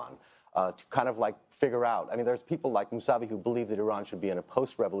in Iran, to kind of like figure out. I mean, there's people like Mousavi who believe that Iran should be in a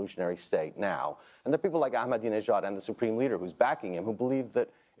post-revolutionary state now. And there are people like Ahmadinejad and the Supreme Leader who's backing him who believe that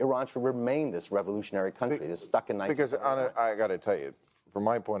Iran should remain this revolutionary country that's stuck in 1949. Because I got to tell you, from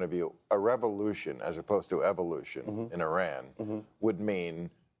my point of view, a revolution as opposed to evolution in Iran would mean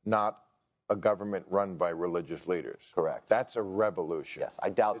not a government run by religious leaders. Correct. That's a revolution. Yes, I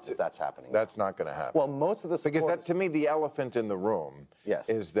doubt that that's happening. That's not going to happen. Well, most of the because that, to me, the elephant in the room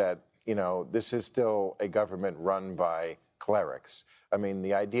is that, you know, this is still a government run by clerics. I mean,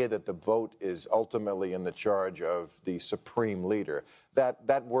 the idea that the vote is ultimately in the charge of the supreme leader,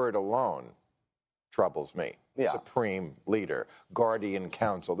 that word alone troubles me. Yeah. Supreme leader, guardian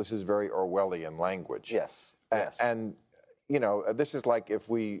council. This is very Orwellian language. Yes. And you know, this is like if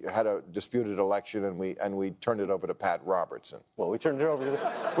we had a disputed election and we turned it over to Pat Robertson. Well, we turned it over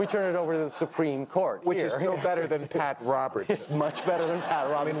to the Supreme Court, which is still better than Pat Robertson. It's much better than Pat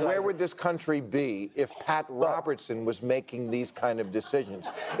Robertson. I mean, where would this country be if Pat Robertson was making these kind of decisions?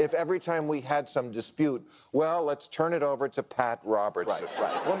 If every time we had some dispute, well, let's turn it over to Pat Robertson.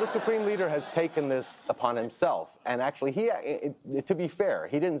 Right. Well, the Supreme Leader has taken this upon himself, and actually, to be fair,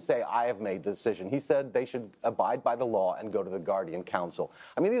 he didn't say I have made the decision. He said they should abide by the law and go to the Guardian Council.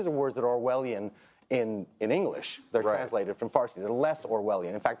 I mean, these are words that are Orwellian in English. They're translated from Farsi. They're less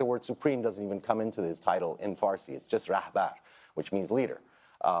Orwellian. In fact, the word supreme doesn't even come into his title in Farsi. It's just rahbar, which means leader.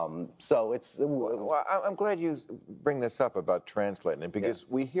 So it's... Well, I'm glad you bring this up about translating it, because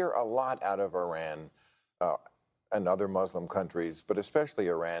we hear a lot out of Iran and other Muslim countries, but especially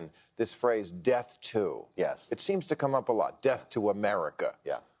Iran, this phrase, death to. Yes. It seems to come up a lot. Death to America.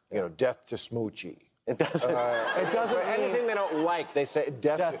 Yeah. You know, death to Smoochie. It doesn't. It doesn't mean anything they don't like. They say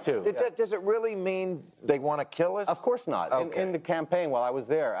death to. Does it really mean they want to kill us? Of course not. Okay. In the campaign, while I was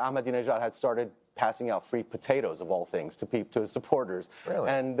there, Ahmadinejad had started passing out free potatoes, of all things, to his supporters. Really?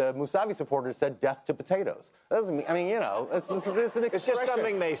 And the Mousavi supportors said "death to potatoes." That doesn't mean. I mean, you know, it's an expression. It's just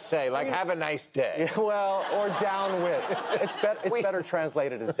something they say, like "have a nice day." Yeah, well, or "down with." It's better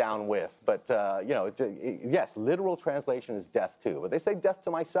translated as "down with." But you know, yes, literal translation is "death to." But they say "death to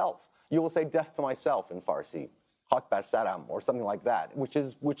myself." You will say "death to myself" in Farsi, "Hak bar saram," or something like that, which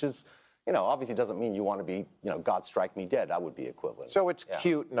is, you know, obviously doesn't mean you want to be, you know, God strike me dead. That would be equivalent. So it's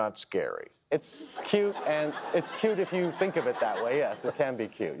cute, not scary. It's cute, and it's cute if you think of it that way. Yes, it can be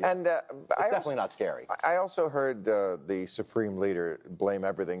cute. Yeah. And it's definitely not scary. I also heard the Supreme Leader blame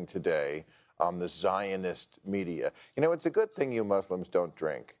everything today on the Zionist media. You know, it's a good thing you Muslims don't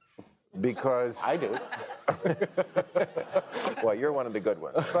drink. Because I do. Well, you're one of the good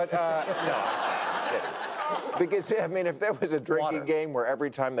ones. But no, because I mean, if there was a drinking game where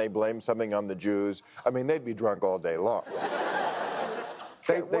every time they blame something on the Jews, I mean, they'd be drunk all day long.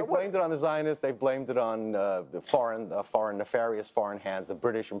 They blamed it on the Zionists. They blamed it on nefarious foreign hands, the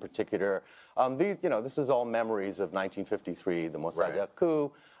British in particular. This is all memories of 1953, the Mossadegh coup.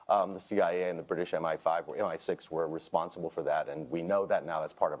 The CIA and the British MI6 were responsible for that, and we know that now.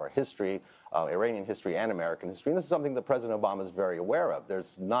 That's part of our history, Iranian history and American history. And this is something that President Obama is very aware of.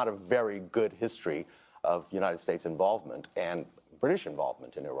 There's not a very good history of United States involvement and British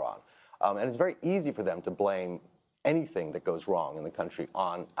involvement in Iran. And it's very easy for them to blame anything that goes wrong in the country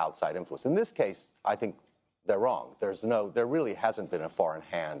on outside influence. In this case, I think they're wrong. There really hasn't been a foreign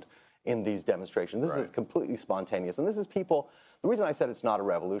hand in these demonstrations. This is completely spontaneous. And this is people, the reason I said it's not a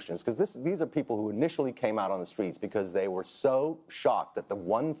revolution is because these are people who initially came out on the streets because they were so shocked that the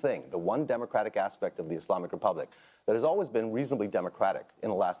one democratic aspect of the Islamic Republic that has always been reasonably democratic in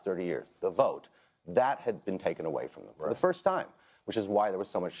the last 30 years, the vote, that had been taken away from them for the first time, which is why there was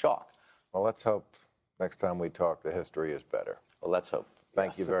so much shock. Well, let's hope next time we talk, the history is better. Well, let's hope.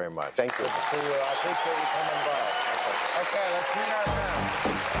 Thank you very much. Thank you. Good to see you. I appreciate you coming by. Okay, let's meet our panel.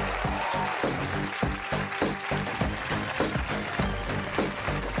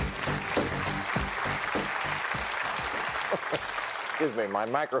 Excuse me, my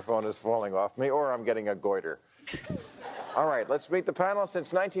microphone is falling off me, or I'm getting a goiter. All right, let's meet the panel.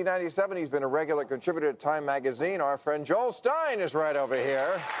 Since 1997, he's been a regular contributor to Time magazine. Our friend Joel Stein is right over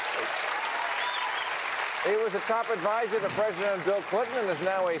here. He was a top advisor to President Bill Clinton and is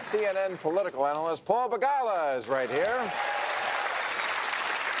now a CNN political analyst. Paul Begala is right here.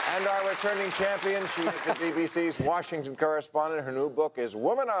 And our returning champion, she is the BBC's Washington correspondent. Her new book is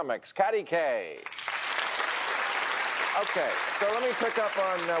Womanomics, Katty Kay. Okay, so let me pick up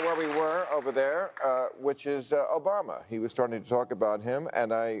on where we were over there, which is Obama. He was starting to talk about him,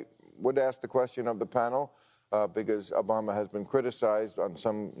 and I would ask the question of the panel, because Obama has been criticized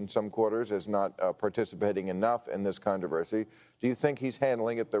in some quarters as not participating enough in this controversy. Do you think he's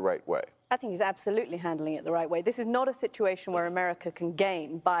handling it the right way? I think he's absolutely handling it the right way. This is not a situation where America can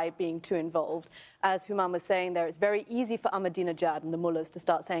gain by being too involved. As Humam was saying there, it's very easy for Ahmadinejad and the mullahs to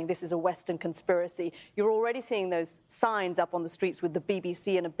start saying this is a Western conspiracy. You're already seeing those signs up on the streets with the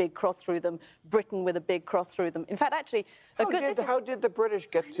BBC and a big cross through them, Britain with a big cross through them. In fact, actually... How did the British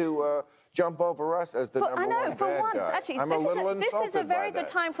get to jump over us as the number one bad guy? For once, actually, I'm a little insulted this is a very good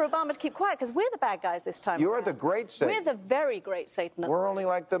time for Obama to keep quiet, because we're the bad guys this time. You're the great Satan. We're the very great Satan. We're only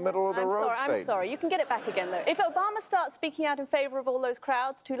like the middle of the road Satan. I'm sorry. You can get it back again, though. If Obama starts speaking out in favor of all those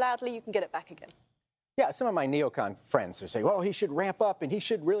crowds too loudly, you can get it back again. Yeah, some of my neocon friends are saying, well, he should ramp up and he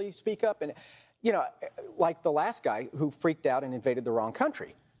should really speak up. And, you know, like the last guy who freaked out and invaded the wrong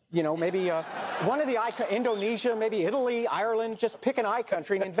country. You know, maybe one of the Indonesia, maybe Italy, Ireland, just pick an I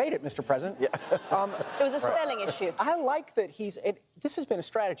country and invade it, Mr. President. Yeah. It was a spelling issue. I like that this has been a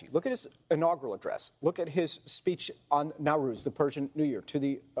strategy. Look at his inaugural address. Look at his speech on Nowruz, the Persian New Year, to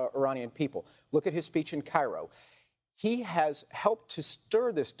the Iranian people. Look at his speech in Cairo. He has helped to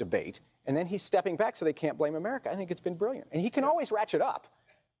stir this debate, and then he's stepping back so they can't blame America. I think it's been brilliant. And he can always ratchet up.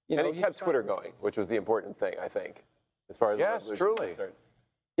 You know, and he kept Twitter going, which was the important thing, I think, as far as yes, truly.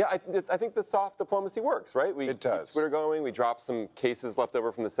 Yeah, I think the soft diplomacy works, right? It does. Keep Twitter going. We dropped some cases left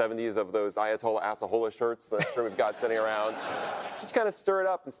over from the 70s of those Ayatollah Asahola shirts that I'm sure we've got sitting around. Just kind of stir it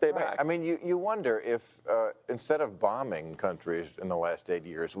up and stay back. I mean, you wonder if instead of bombing countries in the last 8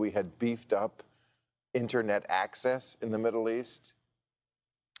 years, we had beefed up internet access in the Middle East.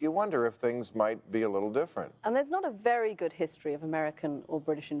 You wonder if things might be a little different. And there's not a very good history of American or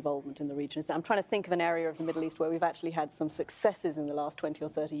British involvement in the region. So I'm trying to think of an area of the Middle East where we've actually had some successes in the last 20 or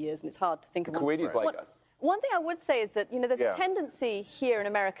 30 years, and it's hard to think of one. The Kuwaitis like us. One thing I would say is that, you know, there's a tendency here in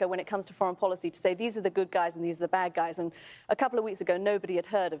America when it comes to foreign policy to say these are the good guys and these are the bad guys. And a couple of weeks ago, nobody had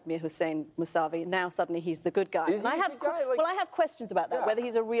heard of Mir Hussein Mousavi. Now suddenly he's the good guy. Is he a good guy? Well, I have questions about that, whether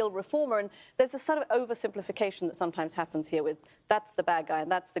he's a real reformer. And there's a sort of oversimplification that sometimes happens here with that's the bad guy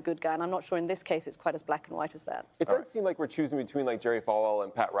and that's the good guy. And I'm not sure in this case it's quite as black and white as that. It does seem like we're choosing between like Jerry Falwell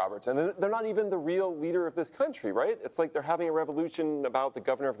and Pat Roberts. And they're not even the real leader of this country, right? It's like they're having a revolution about the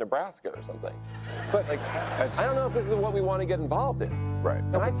governor of Nebraska or something. But like, I don't know if this is what we want to get involved in. Right.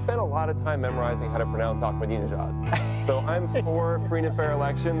 And I spent a lot of time memorizing how to pronounce Ahmadinejad. So I'm for free and fair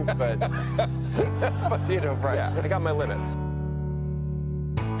elections, but, you know, right. Yeah, I got my limits.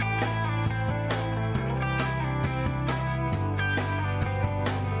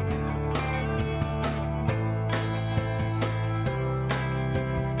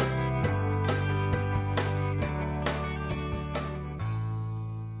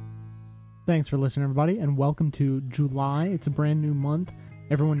 Thanks for listening, everybody, and welcome to July. It's a brand new month.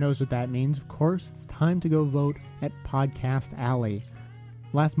 Everyone knows what that means, of course. It's time to go vote at Podcast Alley.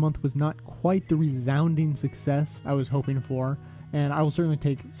 Last month was not quite the resounding success I was hoping for, and I will certainly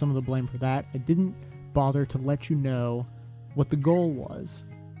take some of the blame for that. I didn't bother to let you know what the goal was.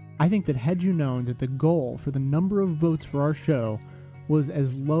 I think that had you known that the goal for the number of votes for our show was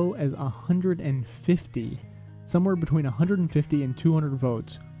as low as 150, somewhere between 150 and 200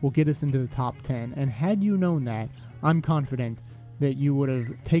 votes, will get us into the top 10. And had you known that, I'm confident that you would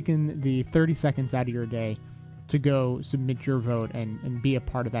have taken the 30 seconds out of your day to go submit your vote and be a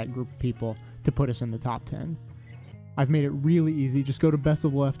part of that group of people to put us in the top 10. I've made it really easy. Just go to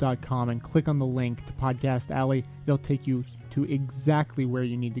bestoftheleft.com and click on the link to Podcast Alley. It'll take you to exactly where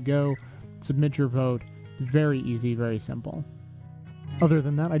you need to go. Submit your vote. Very easy, very simple. Other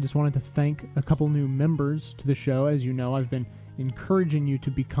than that, I just wanted to thank a couple new members to the show. As you know, I've been encouraging you to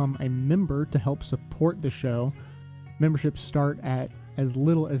become a member to help support the show. Memberships start at as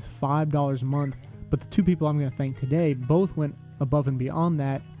little as $5 a month, but the two people I'm going to thank today both went above and beyond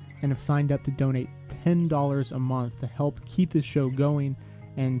that and have signed up to donate $10 a month to help keep this show going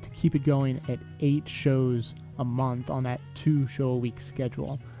and to keep it going at 8 shows a month on that 2-show-a-week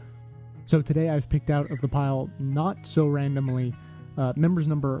schedule. So today I've picked out of the pile, not so randomly, members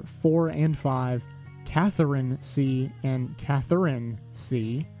number 4 and 5, Catherine C. and Catherine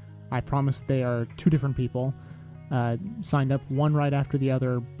C. I promise they are two different people. Signed up one right after the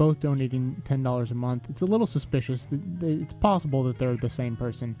other, both donating $10 a month. It's a little suspicious. It's possible that they're the same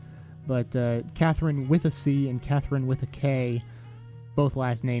person. But Catherine with a C and Catherine with a K, both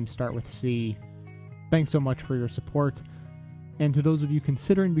last names start with C. Thanks so much for your support. And to those of you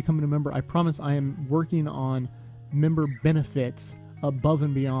considering becoming a member, I promise I am working on member benefits above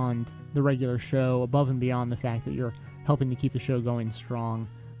and beyond the regular show, above and beyond the fact that you're helping to keep the show going strong.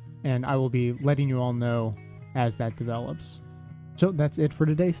 And I will be letting you all know as that develops. So that's it for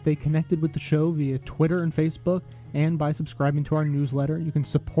today. Stay connected with the show via Twitter and Facebook, and by subscribing to our newsletter. You can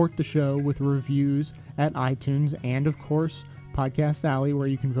support the show with reviews at iTunes, and of course, Podcast Alley, where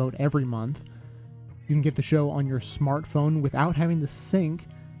you can vote every month. You can get the show on your smartphone without having to sync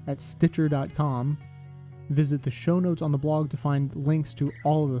at Stitcher.com. Visit the show notes on the blog to find links to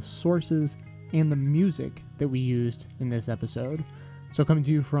all of the sources and the music that we used in this episode. So coming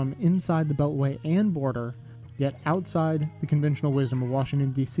to you from inside the Beltway and border, yet outside the conventional wisdom of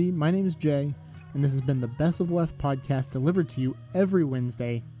Washington, D.C., my name is Jay, and this has been the Best of the Left podcast delivered to you every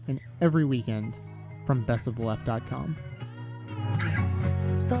Wednesday and every weekend from bestoftheleft.com.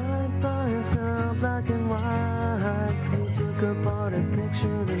 Thought lines now black and white, 'cause you took apart a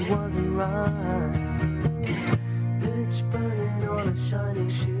picture that wasn't right. Pitch burning on a shining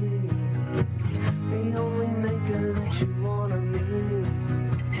sheet, the only maker that you wanna meet.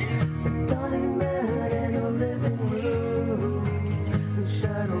 A dying man in a living room, whose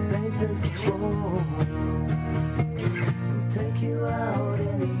shadow bases the floor. Who'll take you out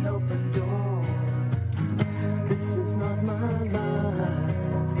in the open door. This is not my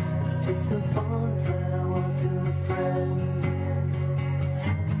life, it's just a fun fact.